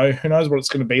knows? Who knows what it's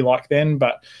going to be like then.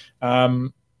 But,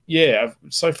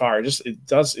 so far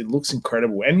it looks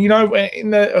incredible. And, in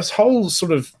this whole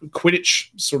sort of Quidditch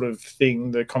sort of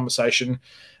thing, the conversation,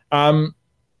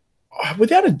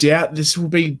 without a doubt, this will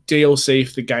be DLC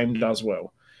if the game does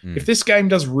well. If this game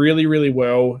does really, really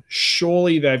well,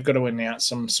 surely they've got to announce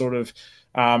some sort of,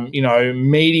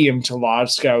 medium to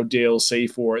large scale DLC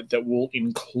for it that will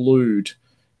include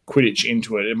Quidditch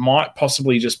into it. It might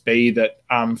possibly just be that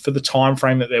for the time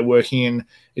frame that they're working in,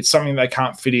 it's something they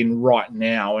can't fit in right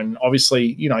now. And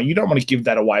obviously, you don't want to give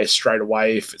that away straight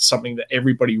away if it's something that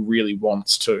everybody really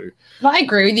wants to. I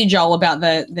agree with you, Joel, about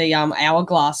the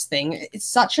hourglass thing. It's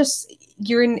such a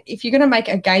if you're going to make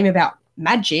a game about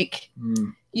magic,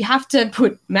 you have to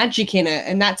put magic in it,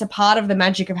 and that's a part of the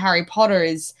magic of Harry Potter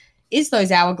is is those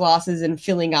hourglasses and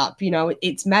filling up.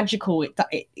 It's magical.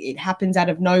 It happens out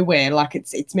of nowhere. Like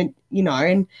it's meant,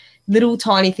 and little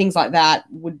tiny things like that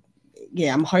would.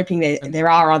 Yeah, I'm hoping there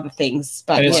are other things,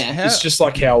 but it's just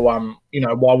like how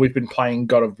while we've been playing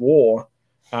God of War,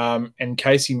 and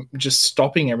Casey just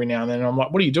stopping every now and then. I'm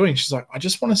like, what are you doing? She's like, I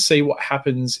just want to see what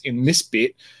happens in this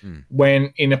bit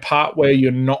when in a part where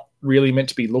you're not really meant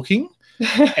to be looking.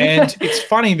 And it's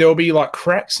funny, there'll be like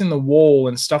cracks in the wall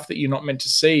and stuff that you're not meant to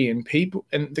see, and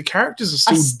the characters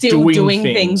are still doing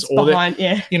things behind,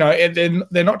 and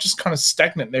they're not just kind of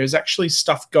stagnant. There's actually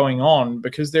stuff going on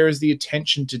because there is the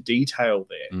attention to detail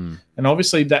there, and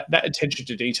obviously that attention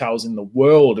to detail is in the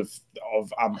world of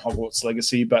Hogwarts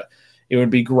Legacy, but it would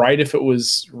be great if it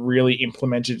was really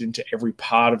implemented into every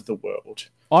part of the world.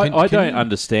 I don't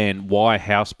understand why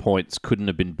house points couldn't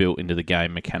have been built into the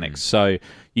game mechanics. So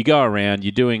you go around,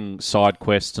 you're doing side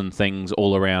quests and things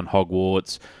all around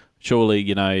Hogwarts.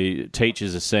 Surely,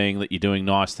 teachers are seeing that you're doing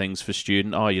nice things for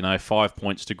student. 5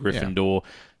 points to Gryffindor. Yeah.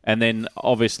 And then,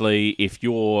 obviously, if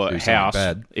your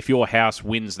house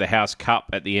wins the House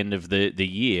Cup at the end of the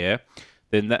year,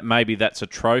 then maybe that's a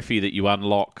trophy that you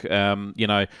unlock.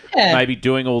 Maybe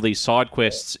doing all these side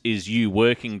quests is you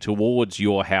working towards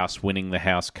your house winning the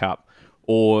House Cup.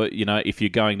 Or, if you're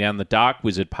going down the Dark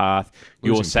Wizard path,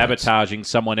 you're sabotaging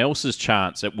someone else's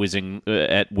chance at winning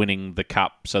the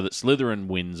cup so that Slytherin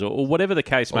wins, or whatever the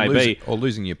case may be. Or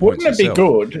losing your points Wouldn't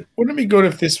it be good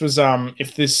if this was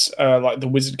like the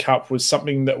Wizard Cup was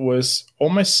something that was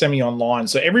almost semi-online,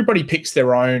 so everybody picks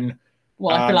their own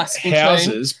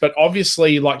houses, but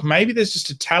obviously, like, maybe there's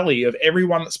just a tally of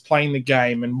everyone that's playing the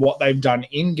game and what they've done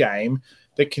in game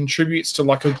that contributes to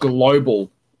like a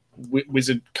global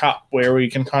Wizard Cup, where we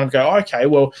can kind of go, okay,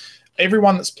 well,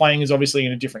 everyone that's playing is obviously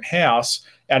in a different house.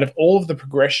 Out of all of the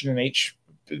progression in each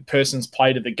person's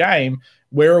play to the game,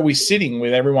 where are we sitting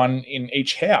with everyone in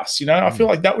each house? I feel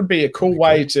like that would be a cool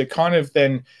way to kind of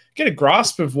then get a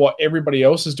grasp of what everybody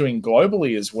else is doing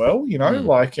globally as well,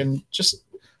 and just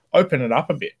open it up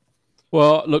a bit.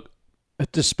 Well, look,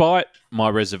 despite my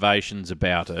reservations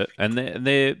about it, and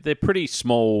they're pretty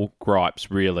small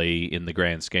gripes, really, in the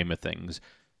grand scheme of things,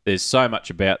 there's so much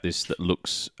about this that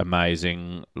looks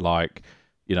amazing, like,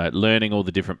 learning all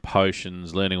the different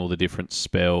potions, learning all the different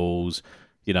spells,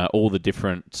 all the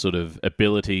different sort of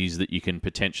abilities that you can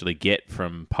potentially get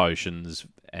from potions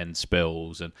and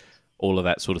spells and all of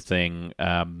that sort of thing.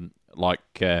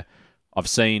 I've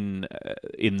seen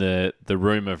in the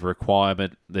room of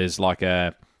requirement, there's like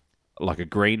a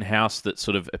greenhouse that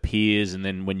sort of appears, and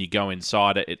then when you go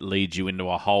inside it, it leads you into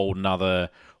a whole nother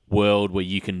world where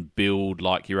you can build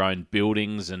like your own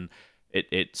buildings, and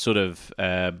it sort of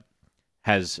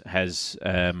has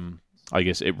I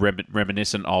guess it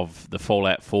reminiscent of the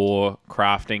Fallout 4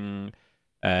 crafting,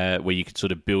 where you could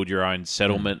sort of build your own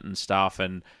settlement and stuff,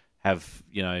 and have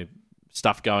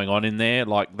stuff going on in there.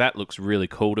 Like, that looks really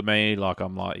cool to me. Like,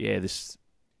 I'm like, yeah, this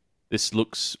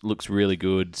looks really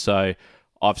good. So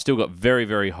I've still got very,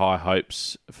 very high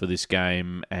hopes for this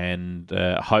game, and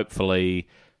hopefully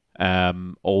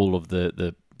all of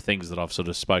the things that I've sort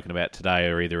of spoken about today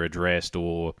are either addressed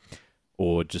or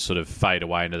just sort of fade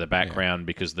away into the background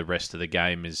because the rest of the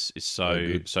game is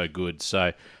so good.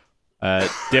 So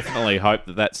definitely hope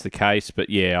that that's the case. But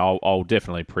yeah, I'll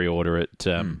definitely pre-order it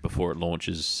before it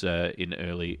launches in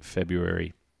early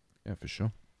February. Yeah, for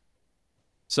sure.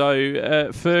 So,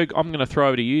 Ferg, I'm going to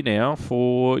throw it to you now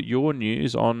for your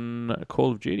news on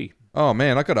Call of Duty. Oh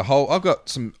man, I've got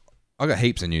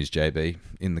heaps of news, JB,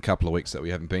 in the couple of weeks that we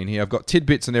haven't been here. I've got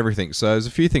tidbits and everything, so there's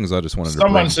a few things I just wanted to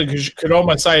bring. Someone could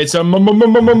almost say it's a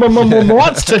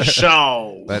monster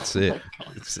show. That's it.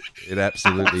 It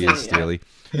absolutely is, Steely.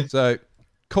 So,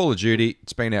 Call of Duty,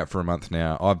 it's been out for a month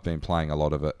now. I've been playing a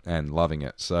lot of it and loving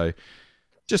it. So,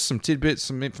 just some tidbits,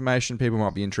 some information people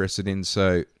might be interested in.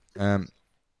 So,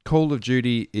 Call of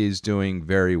Duty is doing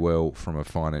very well from a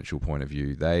financial point of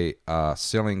view. They are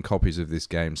selling copies of this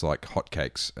games like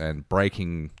hotcakes and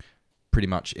breaking pretty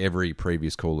much every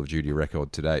previous Call of Duty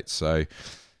record to date. So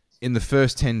in the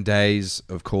first 10 days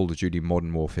of Call of Duty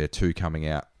Modern Warfare 2 coming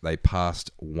out, they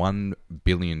passed $1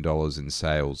 billion in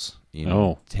sales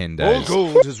in 10 days.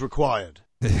 All gold is required.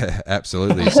 Yeah,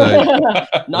 absolutely. So,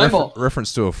 more.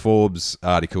 Reference to a Forbes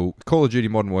article, Call of Duty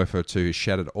Modern Warfare 2 has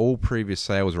shattered all previous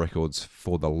sales records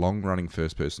for the long-running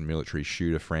first-person military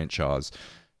shooter franchise.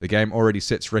 The game already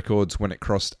sets records when it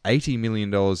crossed $80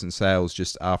 million in sales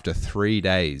just after 3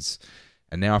 days.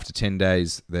 And now after 10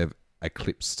 days, they've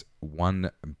eclipsed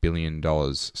 $1 billion.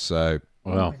 So,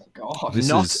 wow. God. This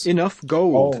Not is enough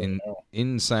gold.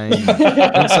 insane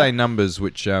numbers,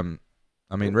 which,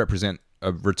 represent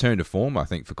a return to form, I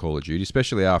think, for Call of Duty,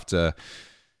 especially after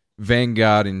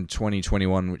Vanguard in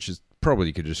 2021, which is probably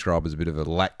you could describe as a bit of a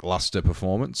lackluster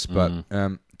performance. But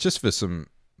just for some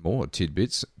more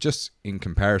tidbits, just in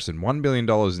comparison, $1 billion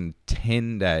in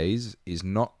 10 days is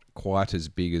not quite as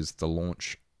big as the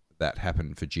launch that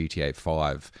happened for GTA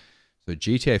 5. So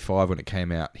GTA 5, when it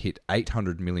came out, hit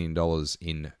 $800 million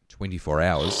in 24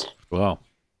 hours. Wow.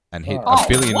 And hit $1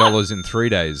 billion in 3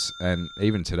 days. And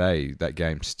even today, that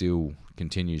game still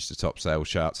continues to top sales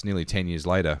charts nearly 10 years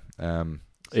later.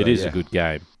 It is a good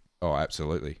game. Oh,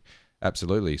 absolutely.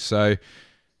 Absolutely. So,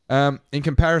 in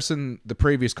comparison, the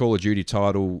previous Call of Duty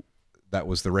title that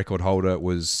was the record holder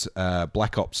was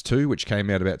Black Ops 2, which came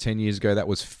out about 10 years ago. That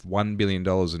was $1 billion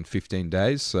in 15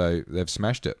 days. So, they've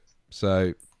smashed it.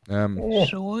 So,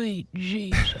 sweet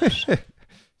Jesus.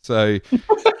 So,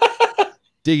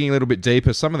 digging a little bit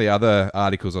deeper, some of the other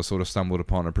articles I sort of stumbled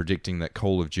upon are predicting that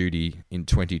Call of Duty in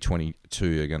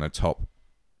 2022 are going to top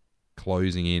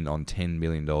closing in on $10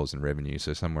 million in revenue,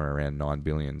 so somewhere around $9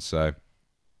 billion. So,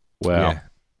 wow. Yeah,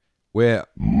 we're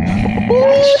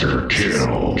monster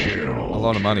kill. A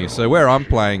lot of money. So where I'm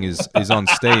playing is on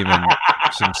Steam, and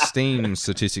some Steam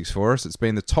statistics for us. It's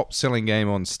been the top selling game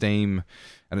on Steam,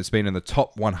 and it's been in the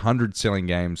top 100 selling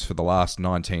games for the last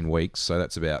 19 weeks. So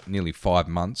that's about nearly 5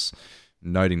 months.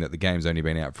 Noting that the game's only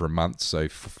been out for a month, so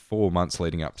 4 months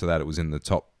leading up to that, it was in the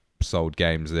top sold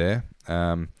games there.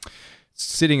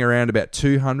 Sitting around about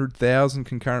 200,000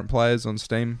 concurrent players on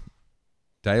Steam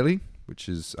daily, which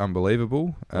is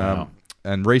unbelievable. Wow.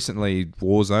 And recently,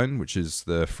 Warzone, which is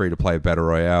the free-to-play Battle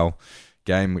Royale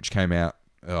game, which came out,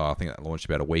 I think that launched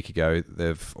about a week ago,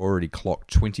 they've already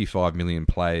clocked 25 million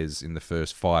players in the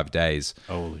first 5 days.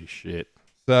 Holy shit.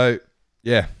 So,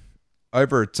 yeah,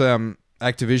 over at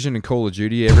Activision and Call of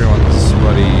Duty, everyone's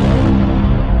bloody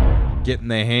getting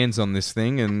their hands on this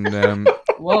thing and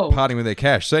parting with their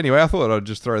cash. So anyway, I thought I'd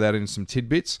just throw that in some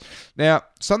tidbits. Now,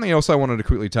 something else I wanted to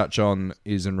quickly touch on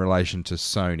is in relation to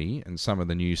Sony and some of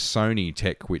the new Sony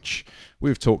tech, which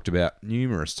we've talked about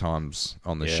numerous times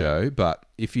on the show. But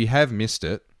if you have missed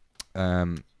it,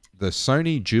 the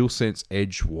Sony DualSense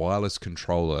Edge wireless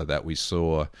controller that we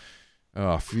saw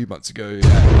a few months ago, I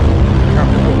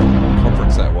can't remember what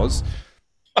conference that was.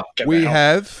 We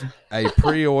have a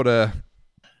pre-order.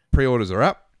 Pre-orders are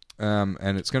up,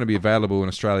 and it's going to be available in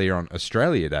Australia on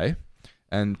Australia Day.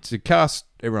 And to cast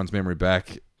everyone's memory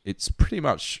back, it's pretty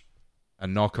much a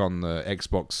knock on the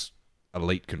Xbox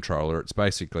Elite controller. It's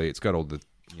got all the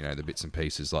the bits and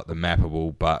pieces like the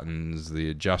mappable buttons, the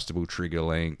adjustable trigger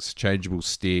lengths, changeable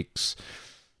sticks,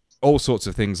 all sorts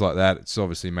of things like that. It's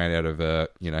obviously made out of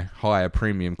higher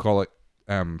premium quality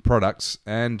products.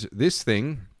 And this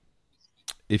thing,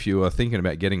 if you are thinking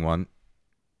about getting one,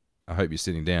 I hope you're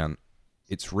sitting down.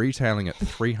 It's retailing at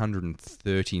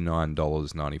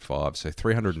 $339.95, so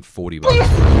 $340 for a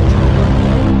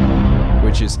controller,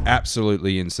 which is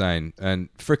absolutely insane. And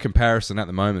for comparison, at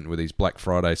the moment with these Black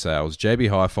Friday sales,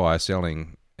 JB Hi-Fi are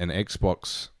selling an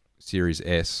Xbox Series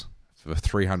S for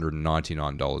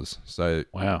 $399. So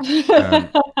wow,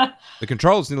 the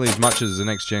controller's nearly as much as the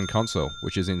next-gen console,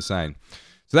 which is insane.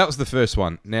 So that was the first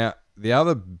one. Now, the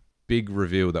other big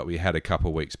reveal that we had a couple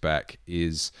of weeks back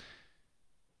is,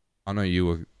 I know you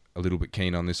were a little bit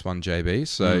keen on this one, JB.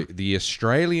 So the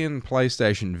Australian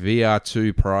PlayStation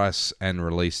VR2 price and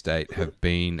release date have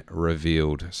been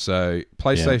revealed. So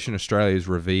PlayStation Australia has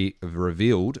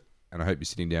revealed, and I hope you're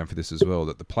sitting down for this as well,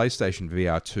 that the PlayStation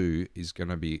VR2 is going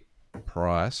to be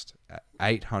priced at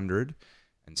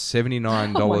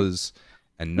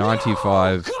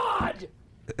 $879.95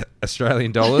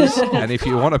 Australian dollars. And if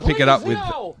you want to pick it up with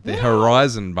the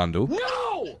Horizon bundle,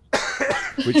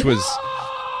 which was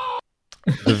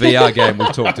the VR game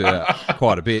we've talked about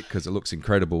quite a bit because it looks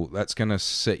incredible, that's going to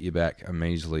set you back a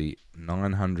measly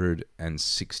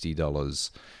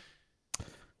 $960.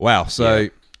 Wow. So,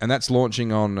 and that's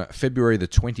launching on February the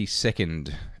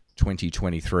 22nd,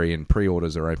 2023, and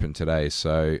pre-orders are open today.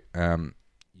 So,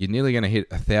 you're nearly going to hit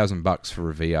 $1,000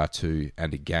 for a VR2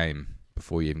 and a game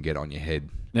before you even get on your head.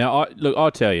 Now,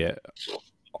 I'll tell you,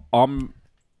 I'm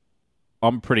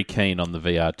pretty keen on the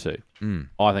VR2.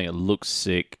 I think it looks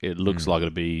sick. It looks like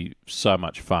it'll be so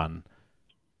much fun.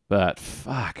 But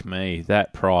fuck me,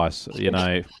 that price,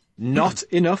 Not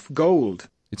enough gold.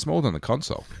 It's more than the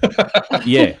console.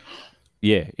 Yeah,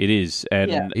 it is.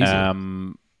 And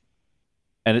easily.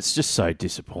 and it's just so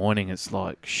disappointing. It's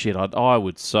like, shit, I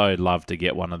would so love to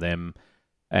get one of them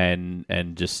and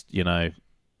just,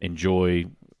 enjoy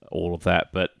all of that.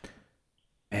 But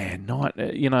man,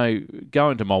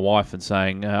 going to my wife and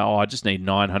saying, I just need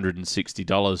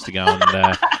 $960 to go and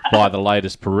buy the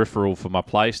latest peripheral for my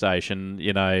PlayStation,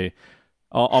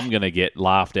 I'm going to get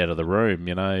laughed out of the room.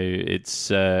 It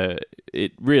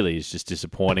really is just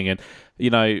disappointing. And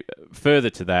further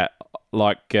to that,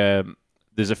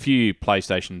 there's a few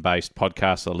PlayStation-based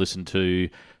podcasts I listen to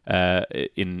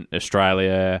in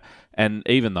Australia, and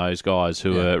even those guys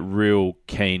who are real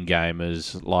keen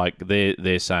gamers,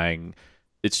 they're saying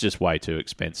it's just way too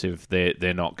expensive.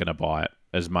 They're not going to buy it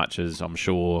as much as I'm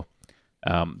sure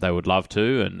they would love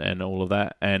to, and all of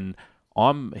that. And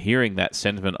I'm hearing that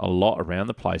sentiment a lot around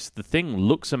the place. The thing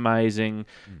looks amazing.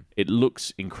 It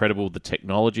looks incredible. The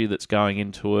technology that's going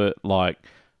into it,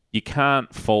 you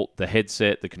can't fault the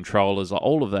headset, the controllers.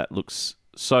 All of that looks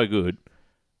so good.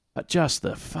 But just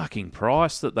the fucking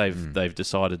price that they've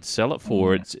decided to sell it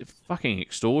for, it's fucking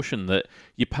extortion that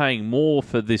you're paying more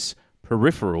for this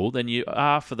peripheral than you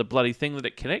are for the bloody thing that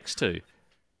it connects to.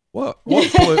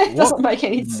 It doesn't make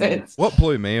any sense. What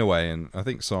blew me away, and I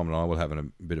think Simon and I were having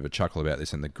a bit of a chuckle about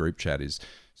this in the group chat, is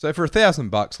so for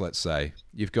 $1,000, let's say,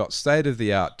 you've got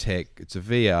state-of-the-art tech, it's a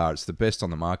VR, it's the best on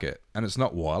the market, and it's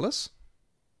not wireless,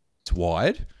 it's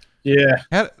wired. Yeah.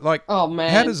 Oh,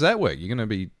 man. How does that work? You're going to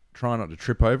be trying not to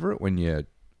trip over it when you're...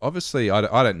 Obviously, I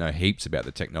don't know heaps about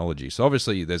the technology, so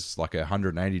obviously there's like a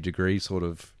 180 degree sort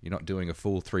of... You're not doing a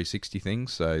full 360 thing,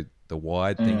 so the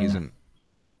wired thing isn't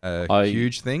a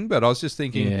huge thing, but I was just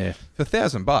thinking for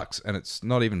 $1,000 and it's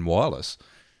not even wireless.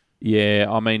 Yeah,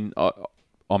 I mean,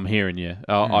 I'm hearing you.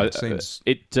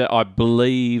 I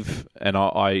believe, and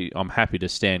I'm happy to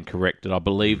stand corrected. I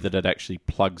believe that it actually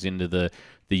plugs into the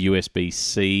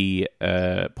USB-C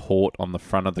port on the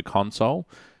front of the console.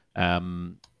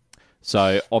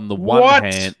 So on the one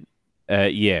hand,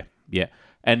 yeah.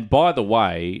 And by the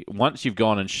way, once you've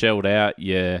gone and shelled out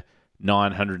your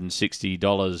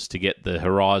 $960 to get the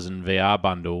Horizon VR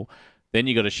bundle, then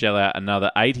you got to shell out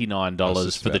another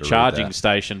 $89 for the charging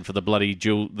station for the bloody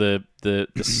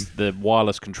the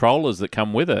wireless controllers that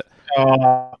come with it.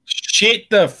 Oh, shit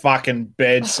the fucking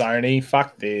bed, Sony.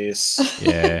 Fuck this.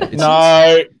 Yeah.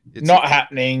 Not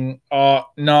happening. Oh,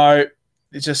 no.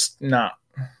 It's just, no.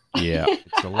 Yeah.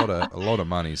 It's a lot of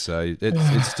money, so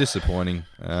it's disappointing.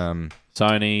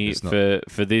 Sony,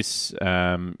 for this,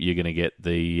 you're going to get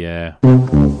the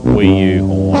Wii U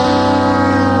horn.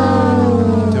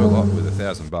 Do a lot with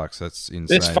 $1,000. That's insane.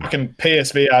 This fucking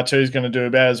PSVR2 is going to do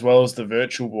about as well as the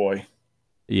Virtual Boy.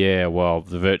 Yeah, well,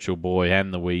 the Virtual Boy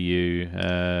and the Wii U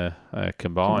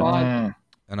combined.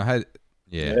 And I had,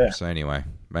 so anyway,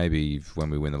 maybe when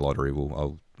we win the lottery,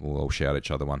 we'll all shout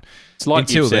each other one. It's like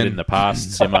you've said in the past,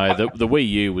 Simo, the Wii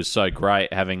U was so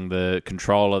great, having the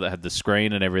controller that had the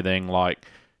screen and everything. Like,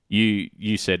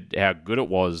 you said how good it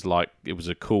was, like it was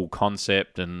a cool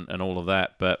concept and all of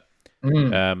that, but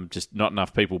just not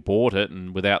enough people bought it,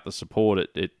 and without the support,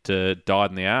 it died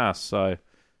in the ass. So...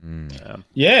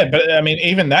 yeah, but I mean,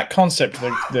 even that concept,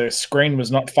 the screen was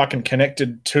not fucking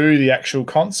connected to the actual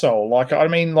console. Like, I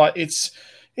mean, like it's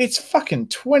fucking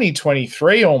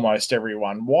 2023 almost,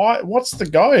 everyone. Why? What's the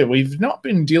go? We've not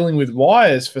been dealing with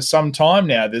wires for some time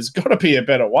now. There's got to be a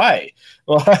better way.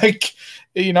 Like,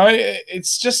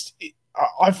 it's just...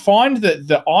 I find that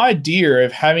the idea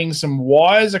of having some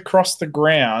wires across the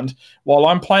ground while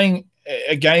I'm playing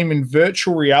a game in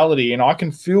virtual reality and I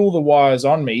can feel the wires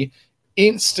on me,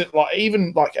 instant, like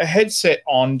even like a headset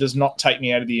on does not take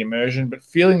me out of the immersion, but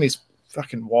feeling these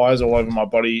fucking wires all over my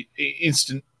body,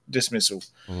 instant dismissal.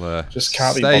 Well, just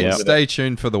can't be bothered with it. Stay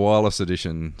tuned for the wireless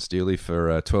edition, Steely, for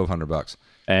 $1,200.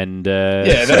 And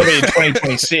that'll be in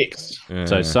 2026. Yeah.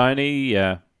 So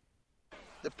Sony,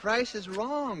 the price is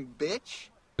wrong, bitch.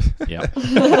 Yeah.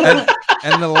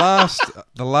 and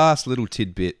the last little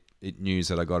tidbit news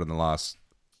that I got in the last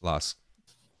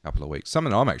couple of weeks,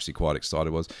 something I'm actually quite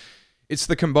excited was, it's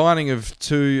the combining of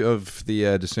two of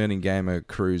the Discerning Gamer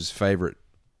crew's favourite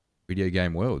video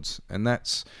game worlds, and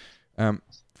that's from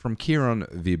Kieran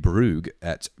Verbrugge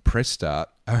at Press Start.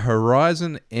 A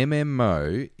Horizon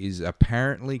MMO is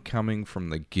apparently coming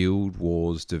from the Guild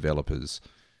Wars developers.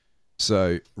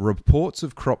 So reports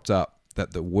have cropped up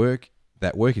that work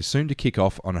is soon to kick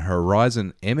off on a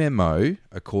Horizon MMO,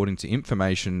 according to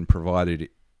information provided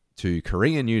to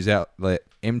Korean news outlet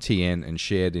MTN and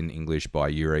shared in English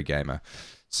by Eurogamer.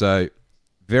 So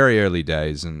very early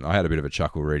days, and I had a bit of a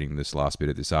chuckle reading this last bit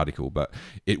of this article, but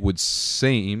it would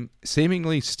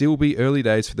seemingly still be early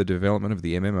days for the development of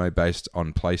the MMO based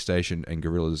on PlayStation and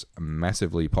Guerrilla's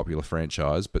massively popular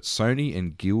franchise, but Sony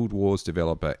and Guild Wars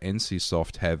developer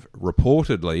NCSoft have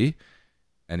reportedly,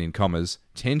 and in commas,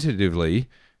 tentatively,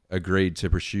 agreed to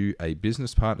pursue a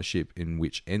business partnership in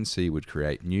which NC would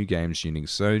create new games using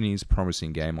Sony's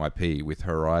promising game IP, with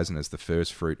Horizon as the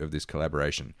first fruit of this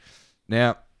collaboration.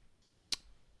 Now,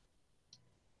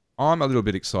 I'm a little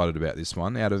bit excited about this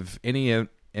one. Out of any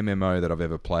MMO that I've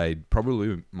ever played,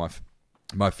 probably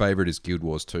my favourite is Guild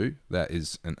Wars 2. That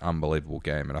is an unbelievable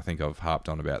game, and I think I've harped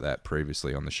on about that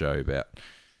previously on the show about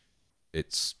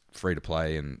it's free to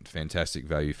play and fantastic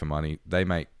value for money. They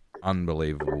make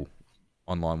unbelievable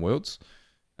online worlds.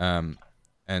 And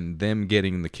them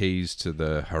getting the keys to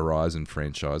the Horizon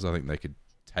franchise, I think they could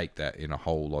take that in a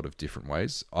whole lot of different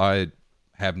ways. I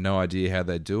have no idea how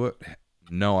they'd do it,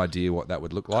 no idea what that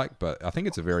would look like, but I think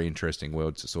it's a very interesting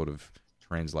world to sort of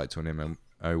translate to an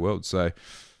MMO world. So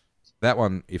that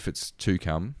one, if it's to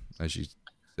come, as you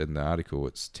said in the article,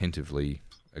 it's tentatively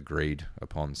agreed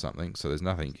upon something. So there's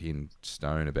nothing in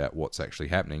stone about what's actually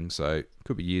happening. So it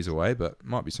could be years away, but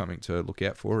might be something to look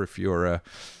out for if you're I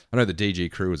know the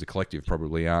DG crew as a collective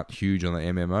probably aren't huge on the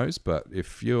MMOs, but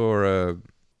if you're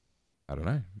I don't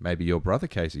know, maybe your brother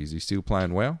Casey, is he still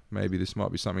playing WoW? Maybe this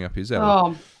might be something up his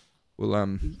alley.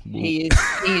 He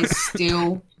is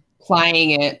still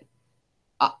playing it.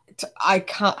 I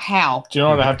can't. How? Do you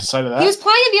know what I have to say to that? He was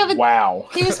playing it the other. Wow.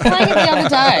 He was playing it the other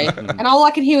day, and all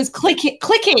I could hear was clicking.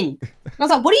 And I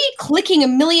was like, "What are you clicking a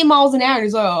million miles an hour?" And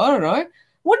he's like, "I don't know.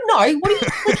 What? No. What are you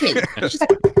clicking?" She's like,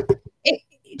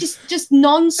 just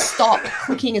non-stop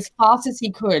clicking as fast as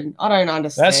he could. I don't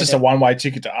understand. That's just a one-way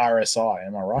ticket to RSI.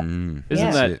 Am I right?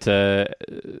 Isn't that?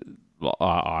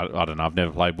 I don't know. I've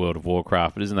never played World of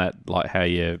Warcraft, but isn't that like how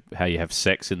you have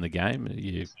sex in the game?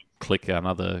 You click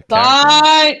another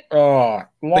character. Oh,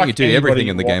 like you do everything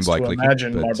in the game by clicking.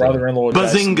 Imagine my brother-in-law.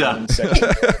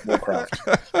 Bazinga! Warcraft.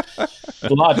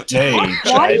 Bloody.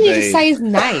 Why didn't you just say his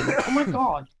name? Oh my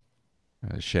god!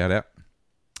 Shout out.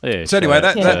 Yeah. So anyway,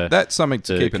 that's something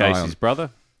to keep an eye on. Casey's brother.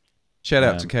 Shout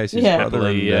out to Casey's brother.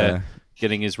 And,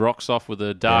 getting his rocks off with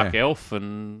a dark elf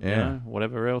and you know,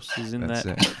 whatever else is in that.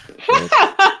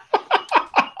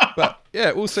 But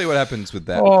yeah, we'll see what happens with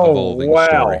that evolving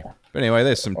story. But anyway,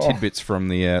 there's some tidbits from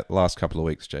the last couple of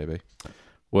weeks, JB.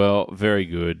 Well, very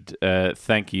good.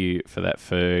 Thank you for that,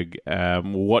 Ferg.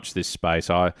 We'll watch this space.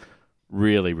 I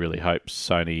really, really hope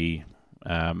Sony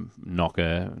knock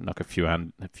a few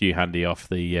hundy off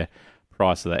the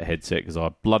price of that headset because I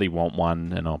bloody want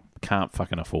one and I can't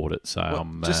fucking afford it. So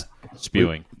I'm just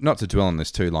spewing. Not to dwell on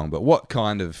this too long, but what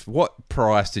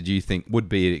price did you think would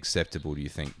be acceptable? Do you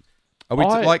think? Are we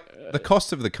like the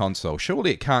cost of the console?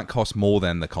 Surely it can't cost more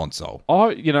than the console.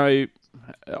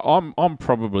 I'm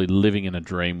probably living in a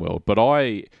dream world, but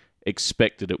I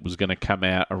expected it was going to come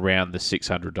out around the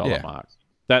 $600 mark.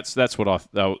 That's what I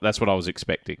was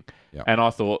expecting, and I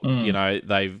thought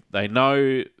they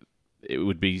know it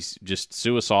would be just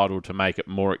suicidal to make it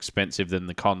more expensive than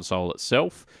the console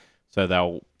itself, so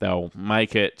they'll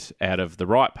make it out of the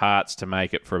right parts to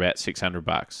make it for about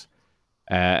 $600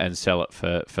 and sell it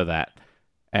for that.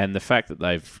 And the fact that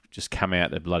they've just come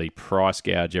out, they bloody price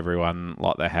gouge everyone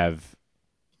like they have,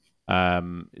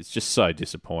 it's just so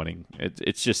disappointing.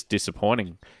 It's just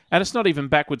disappointing. And it's not even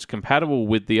backwards compatible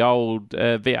with the old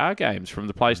VR games from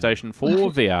the PlayStation 4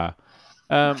 VR.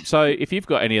 So if you've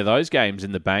got any of those games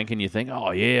in the bank and you think,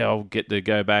 oh yeah, I'll get to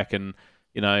go back and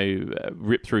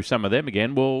rip through some of them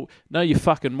again. Well, no, you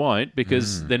fucking won't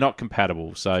because they're not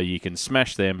compatible. So you can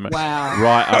smash them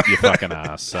right up your fucking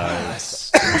ass.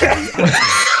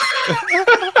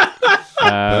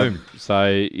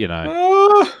 So,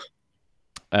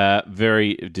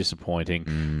 very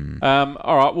disappointing.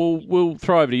 All right, we'll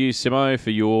throw over to you, Simo, for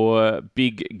your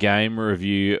big game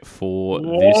review for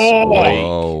this week.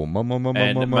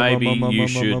 And maybe you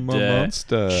should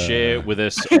share with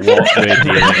us what we're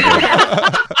dealing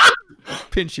with.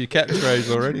 Pinch your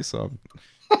catchphrase already, Simon.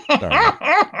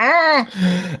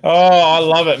 I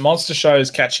love it. Monster Show is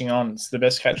catching on. It's the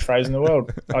best catchphrase in the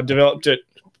world. I developed it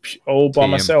all by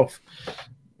myself.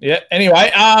 Yeah.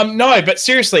 Anyway, no, but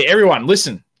seriously, everyone,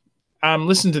 listen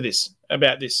to this,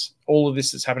 about this, all of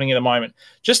this that's happening at the moment.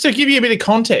 Just to give you a bit of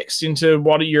context into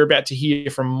what you're about to hear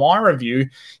from my review,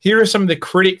 here are some of the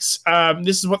critics.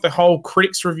 This is what the whole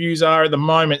critics reviews are at the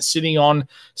moment, sitting on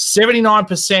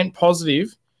 79%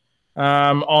 positive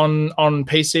on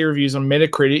PC reviews on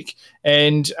Metacritic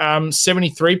and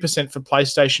 73% for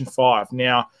PlayStation 5.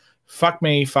 Now, fuck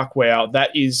me, fuck wow.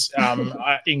 That is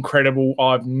incredible.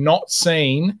 I've not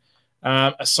seen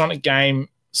a Sonic game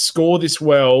score this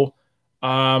well.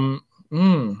 I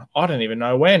don't even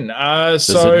know when.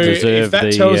 So if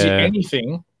that tells you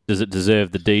anything... Does it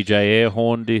deserve the DJ air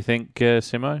horn, do you think,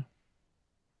 Simo?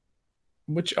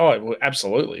 Well,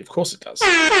 absolutely. Of course it does.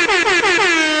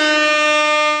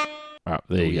 Right,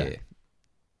 there you go.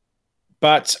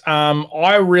 But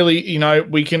I really,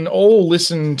 we can all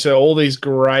listen to all these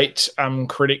great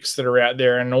critics that are out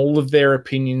there and all of their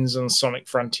opinions on Sonic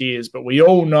Frontiers, but we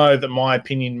all know that my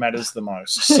opinion matters the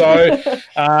most. So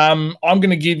I'm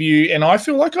going to give you, and I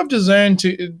feel like I've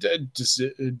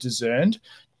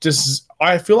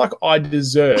I feel like I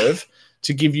deserve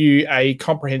to give you a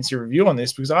comprehensive review on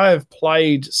this because I have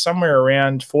played somewhere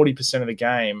around 40% of the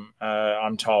game,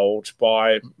 I'm told,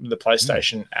 by the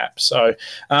PlayStation app. So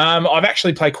I've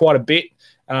actually played quite a bit.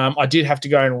 I did have to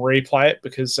go and replay it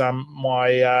because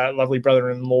my lovely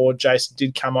brother-in-law, Jason,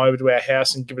 did come over to our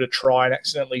house and give it a try and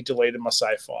accidentally deleted my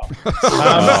save file.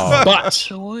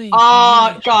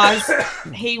 Guys,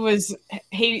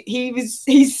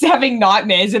 he's having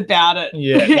nightmares about it.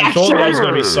 Yeah, he thought I was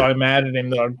going to be so mad at him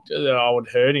that I would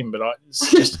hurt him, but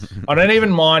I don't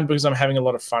even mind because I'm having a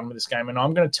lot of fun with this game, and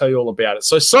I'm going to tell you all about it.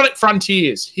 So Sonic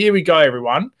Frontiers, here we go,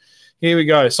 everyone. Here we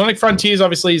go. Sonic Frontiers,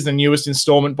 obviously, is the newest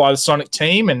installment by the Sonic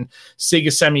team and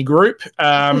Sega Sammy Group.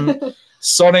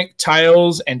 Sonic,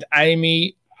 Tails, and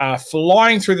Amy are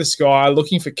flying through the sky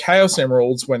looking for Chaos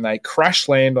Emeralds when they crash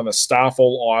land on the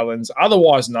Starfall Islands,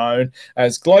 otherwise known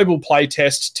as Global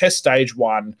Playtest Test Stage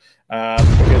 1,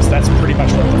 because that's pretty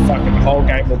much what the fucking whole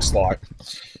game looks like.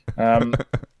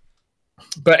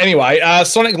 But anyway,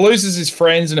 Sonic loses his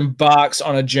friends and embarks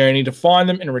on a journey to find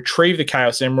them and retrieve the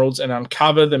Chaos Emeralds and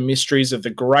uncover the mysteries of the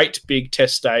great big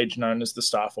test stage known as the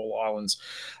Starfall Islands.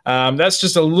 That's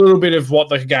just a little bit of what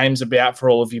the game's about for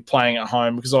all of you playing at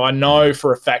home, because I know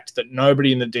for a fact that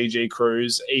nobody in the DG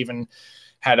crews even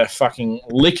had a fucking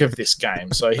lick of this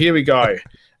game. So here we go.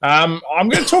 I'm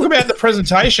going to talk about the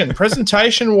presentation.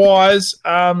 Presentation-wise,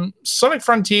 Sonic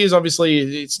Frontiers,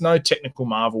 obviously, it's no technical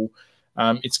marvel.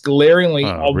 It's glaringly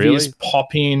obvious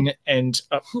pop-in and...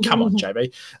 come on,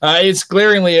 JB. It's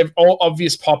glaringly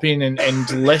obvious pop-in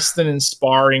and less than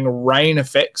inspiring rain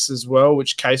effects as well,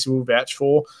 which Casey will vouch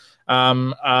for.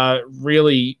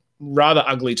 Really rather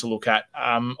ugly to look at,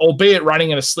 albeit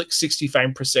running at a slick 60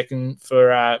 frames per second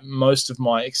for most of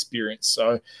my experience.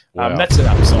 So that's an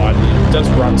upside. It does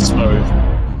run smooth.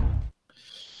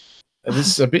 This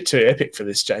is a bit too epic for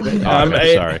this, JB.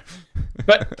 Sorry.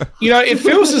 But, it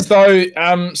feels as though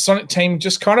Sonic Team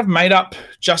just kind of made up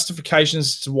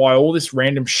justifications to why all this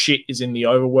random shit is in the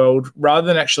overworld, rather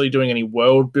than actually doing any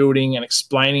world building and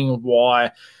explaining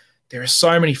why there are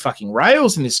so many fucking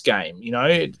rails in this game.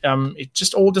 It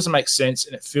just all doesn't make sense,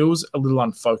 and it feels a little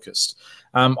unfocused.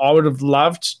 I would have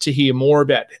loved to hear more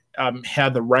about how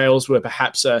the rails were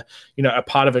perhaps a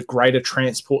part of a greater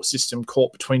transport system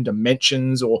caught between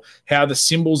dimensions, or how the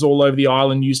symbols all over the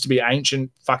island used to be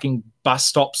ancient fucking bus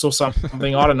stops or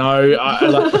something. I don't know.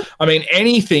 I mean,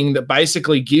 anything that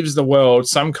basically gives the world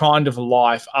some kind of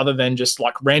life other than just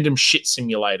like random shit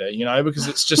simulator, because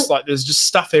it's just like there's just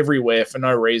stuff everywhere for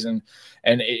no reason,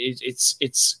 and it's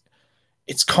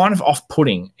kind of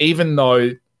off-putting, even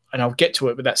though, and I'll get to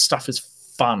it, but that stuff is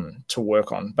fun to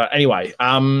work on. But anyway,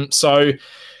 so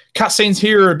cutscenes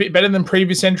here are a bit better than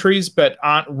previous entries, but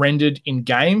aren't rendered in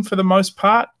game for the most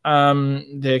part.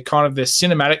 They're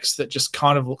cinematics that just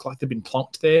kind of look like they've been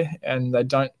plonked there, and they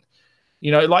don't,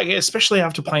 especially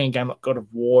after playing a game like God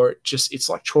of War, it's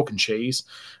like chalk and cheese.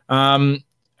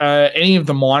 Any of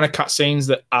the minor cutscenes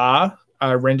that are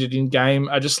rendered in game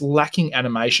are just lacking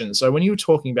animation. So when you were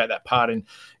talking about that part in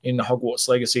the Hogwarts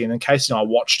Legacy, and then Casey and I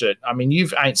watched it, I mean, you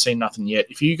ain't seen nothing yet.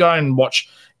 If you go and watch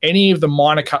any of the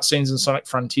minor cutscenes in Sonic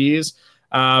Frontiers,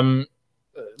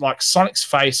 like Sonic's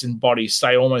face and body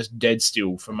stay almost dead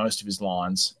still for most of his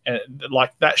lines. And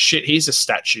like that shit, he's a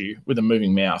statue with a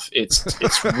moving mouth.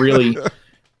 It's really,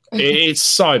 it's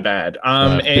so bad.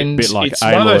 And bit like it's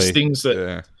Aloy. one of those things that.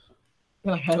 Yeah.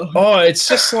 Oh, it's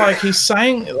just like he's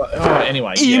saying. Oh,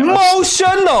 anyway,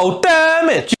 Emotional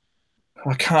damage.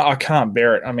 I can't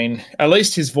bear it. I mean, at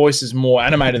least his voice is more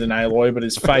animated than Aloy, but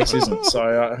his face isn't. So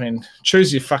I mean,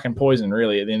 choose your fucking poison,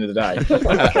 really. At the end of the day.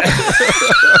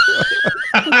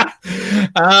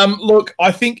 Look,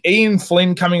 I think Ian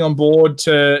Flynn coming on board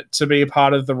to be a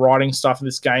part of the writing stuff of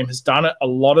this game has done it a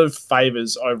lot of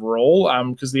favors overall.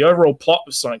 Because the overall plot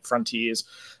of Sonic Frontiers,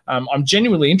 I'm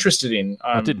genuinely interested in.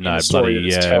 I didn't know the story that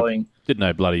it's telling. Didn't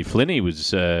know bloody Flinny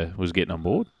was getting on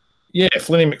board. Yeah,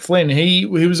 Flinny McFlynn. He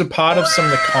was a part of some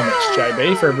of the comics,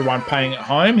 JB, for everyone playing at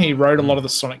home. He wrote a lot of the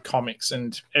Sonic comics,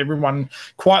 and everyone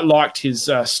quite liked his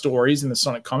stories in the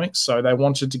Sonic comics, so they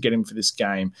wanted to get him for this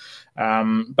game.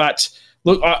 But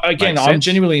look, I'm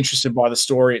genuinely interested by the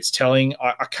story it's telling.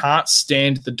 I can't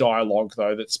stand the dialogue,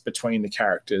 though, that's between the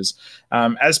characters.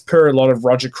 As per a lot of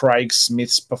Roger Craig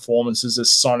Smith's performances as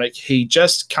Sonic, he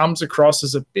just comes across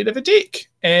as a bit of a dick.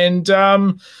 And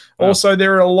also,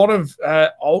 there are a lot of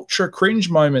ultra cringe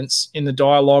moments in the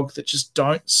dialogue that just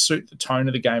don't suit the tone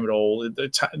of the game at all.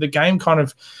 The game kind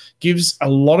of gives a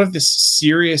lot of this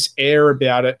serious air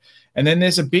about it. And then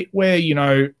there's a bit where,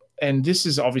 and this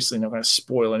is obviously not going to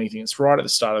spoil anything. It's right at the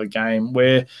start of the game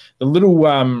where the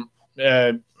little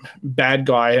bad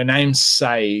guy, her name's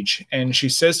Sage, and she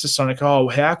says to Sonic, "Oh,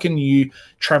 how can you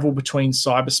travel between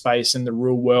cyberspace and the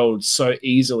real world so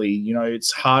easily?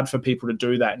 It's hard for people to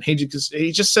do that." And he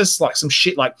just says like some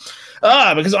shit like,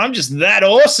 because I'm just that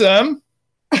awesome."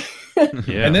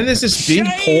 Yeah. And then there's this big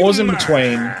pause in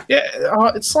between. Yeah,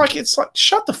 it's like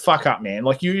shut the fuck up, man.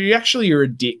 Like you're a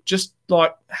dick. Just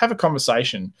like have a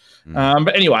conversation.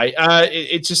 But anyway,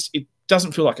 it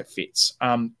doesn't feel like it fits.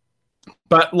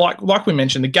 But like we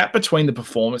mentioned, the gap between the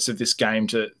performance of this game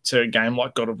to a game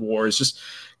like God of War is just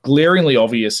glaringly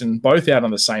obvious, and both out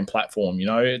on the same platform.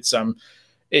 It's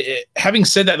having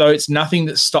said that though, it's nothing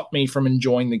that stopped me from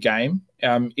enjoying the game.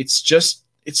 It's just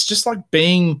like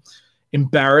being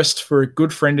embarrassed for a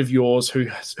good friend of yours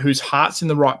whose heart's in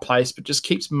the right place, but just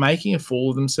keeps making a fool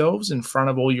of themselves in front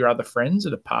of all your other friends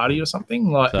at a party or something.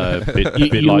 Like so a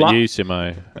bit like you,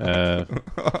 Simo.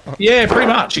 Yeah, pretty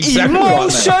much. Exactly.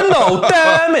 Emotional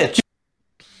damage.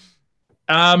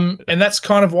 And that's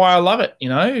kind of why I love it,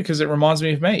 because it reminds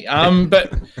me of me.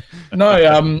 But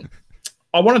no,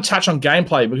 I want to touch on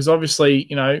gameplay because obviously,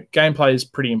 gameplay is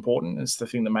pretty important. It's the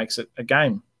thing that makes it a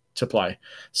game to play.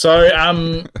 So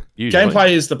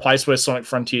gameplay is the place where Sonic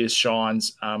Frontiers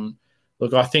shines.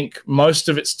 Look, I think most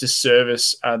of its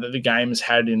disservice that the game has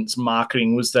had in its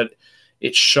marketing was that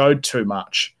it showed too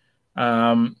much.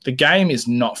 The game is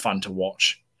not fun to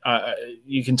watch.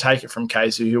 You can take it from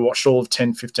Casey, who watched all of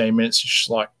 10, 15 minutes. It's just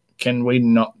like, can we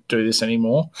not do this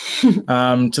anymore?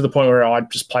 To the point where I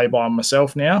just play by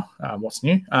myself now. What's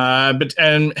new?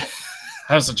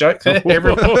 That was a joke there,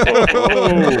 everyone.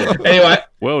 Anyway.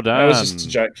 Well done. That was just a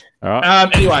joke. All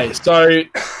right. Anyway, so,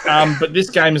 but this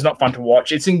game is not fun to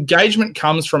watch. Its engagement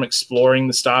comes from exploring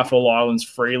the Starfall Islands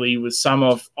freely with some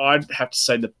of, I'd have to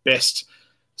say, the best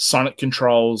Sonic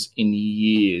controls in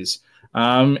years.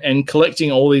 And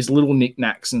collecting all these little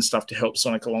knickknacks and stuff to help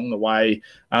Sonic along the way.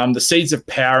 The seeds of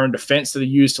power and defense that are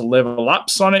used to level up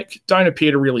Sonic don't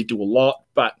appear to really do a lot,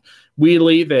 but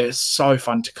weirdly, they're so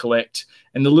fun to collect.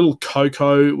 And the little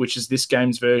Coco, which is this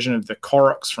game's version of the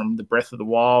Koroks from the Breath of the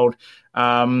Wild,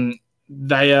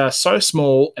 they are so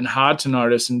small and hard to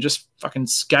notice and just fucking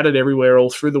scattered everywhere all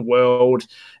through the world.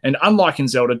 And unlike in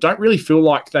Zelda, don't really feel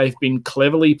like they've been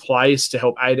cleverly placed to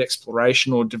help aid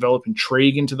exploration or develop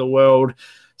intrigue into the world.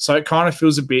 So it kind of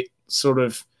feels a bit sort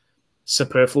of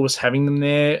superfluous having them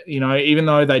there, even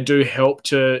though they do help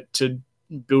to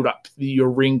build up your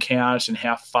ring count and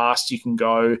how fast you can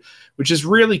go, which is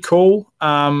really cool.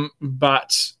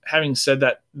 But having said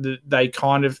that, they're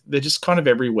just kind of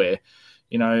everywhere,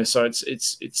 so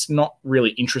it's not really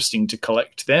interesting to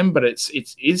collect them, but it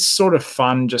is sort of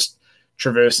fun just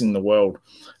traversing the world.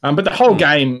 But the whole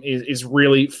game is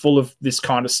really full of this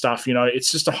kind of stuff. It's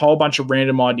just a whole bunch of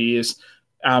random ideas,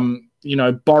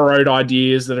 borrowed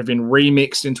ideas that have been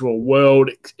remixed into a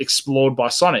world explored by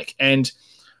Sonic. And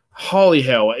holy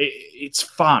hell, it's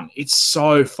fun. It's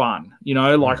so fun.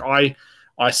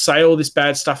 I say all this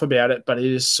bad stuff about it, but it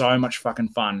is so much fucking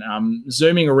fun.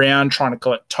 Zooming around, trying to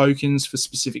collect tokens for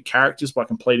specific characters by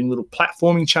completing little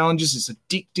platforming challenges is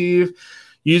addictive.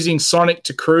 Using Sonic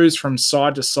to cruise from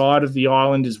side to side of the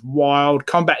island is wild.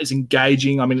 Combat is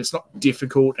engaging. I mean, it's not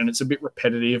difficult and it's a bit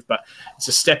repetitive, but it's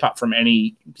a step up from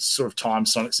any sort of time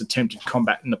Sonic's attempted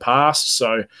combat in the past.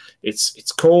 So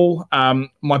it's cool.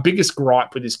 My biggest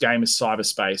gripe with this game is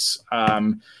cyberspace,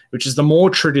 which is the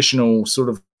more traditional sort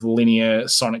of linear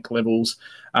Sonic levels.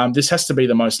 This has to be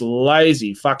the most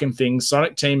lazy fucking thing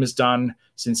Sonic Team has done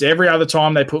since every other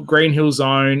time they put Green Hill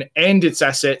Zone and its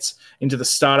assets into the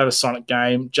start of a Sonic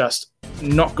game. Just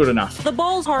not good enough. The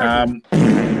ball's hard.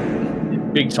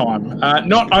 Big time.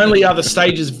 Not only are the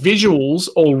stages' visuals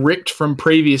all ripped from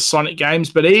previous Sonic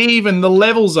games, but even the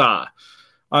levels are.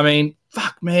 I mean,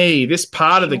 fuck me. This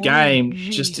part of the game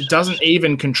just doesn't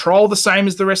even control the same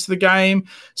as the rest of the game.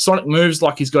 Sonic moves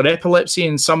like he's got epilepsy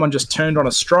and someone just turned on a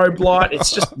strobe light.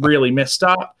 It's just really messed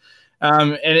up.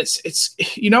 And it's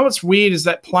what's weird is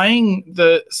that playing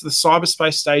the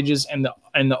cyberspace stages and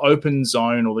the open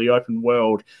zone or the open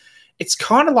world, it's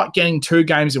kind of like getting two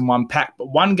games in one pack, but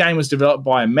one game was developed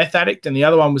by a meth addict and the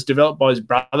other one was developed by his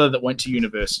brother that went to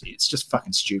university. It's just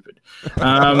fucking stupid.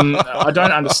 I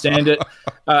don't understand it.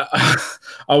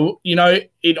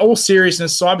 In all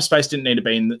seriousness, cyberspace didn't need to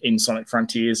be in Sonic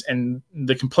Frontiers, and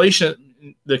the completion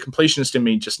the completionist in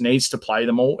me just needs to play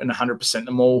them all and 100%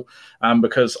 them all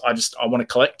because I want to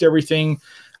collect everything.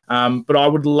 But I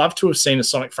would love to have seen a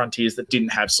Sonic Frontiers that didn't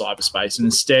have cyberspace and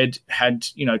instead had,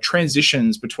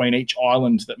 transitions between each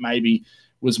island that maybe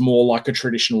was more like a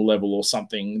traditional level or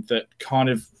something that kind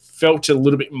of felt a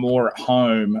little bit more at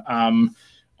home.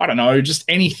 I don't know, just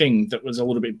anything that was a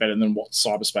little bit better than what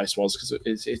cyberspace was,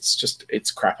 because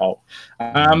it's crap hole.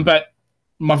 But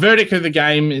my verdict of the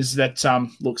game is that,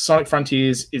 look, Sonic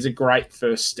Frontiers is a great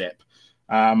first step.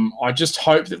 I just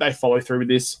hope that they follow through with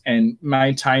this and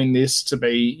maintain this to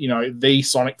be, the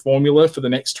Sonic formula for the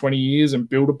next 20 years and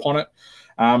build upon it.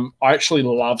 I actually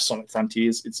love Sonic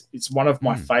Frontiers. It's one of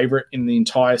my favorite in the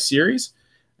entire series.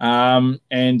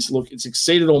 And look, it's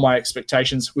exceeded all my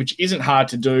expectations, which isn't hard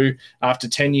to do after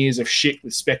 10 years of shit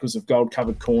with speckles of gold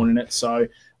covered corn in it. So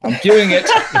I'm giving it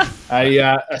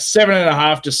a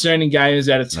 7.5 discerning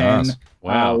gamers out of 10. Nice.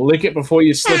 Wow. Lick it before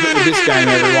you slip it with this game,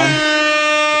 everyone.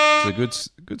 It's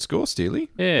a good score, Steely.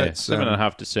 Yeah, That's,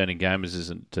 7.5 discerning gamers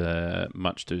isn't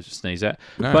much to sneeze at.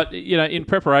 No. But, in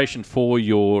preparation for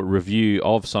your review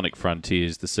of Sonic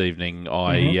Frontiers this evening,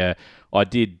 I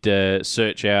did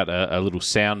search out a little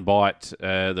sound bite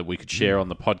that we could share on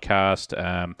the podcast.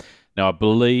 Now, I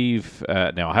believe...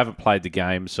 now, I haven't played the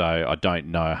game, so I don't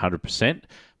know 100%,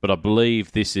 but I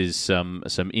believe this is some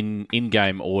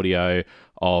in-game audio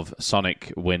of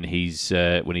Sonic when he's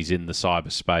in the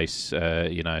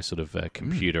cyberspace, sort of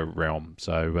computer realm.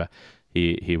 So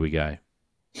here we go.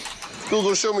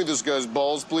 Google, show me this guy's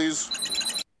balls, please.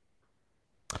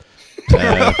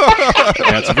 Now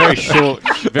it's a very short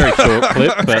clip,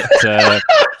 but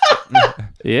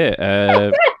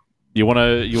you want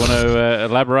to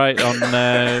elaborate on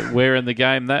where in the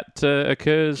game that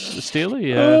occurs,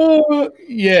 Steely?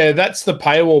 Yeah, that's the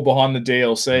paywall behind the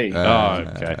DLC.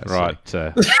 Okay, right.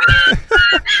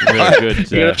 Very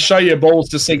good. You show your balls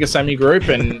to Sega Sammy Group,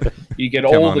 and you get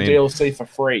all the DLC for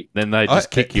free. Then they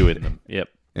just kick you in them. Yep.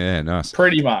 Yeah, nice.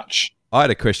 Pretty much. I had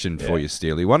a question for you,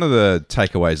 Steely. One of the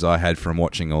takeaways I had from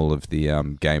watching all of the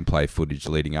gameplay footage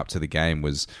leading up to the game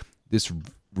was this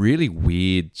really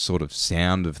weird sort of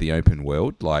sound of the open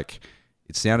world. Like,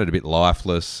 it sounded a bit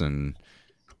lifeless and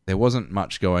there wasn't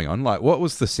much going on. Like, what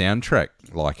was the soundtrack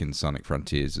like in Sonic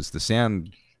Frontiers? Is the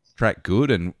soundtrack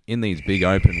good? And in these big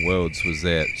open worlds, was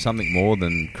there something more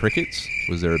than crickets?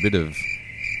 Was there a bit of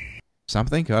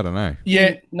something? I don't know.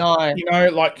 Yeah. No.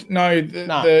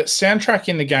 The soundtrack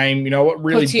in the game, what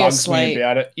really bugs me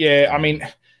about it. Yeah, I mean,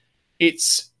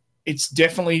 it's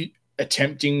definitely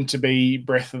attempting to be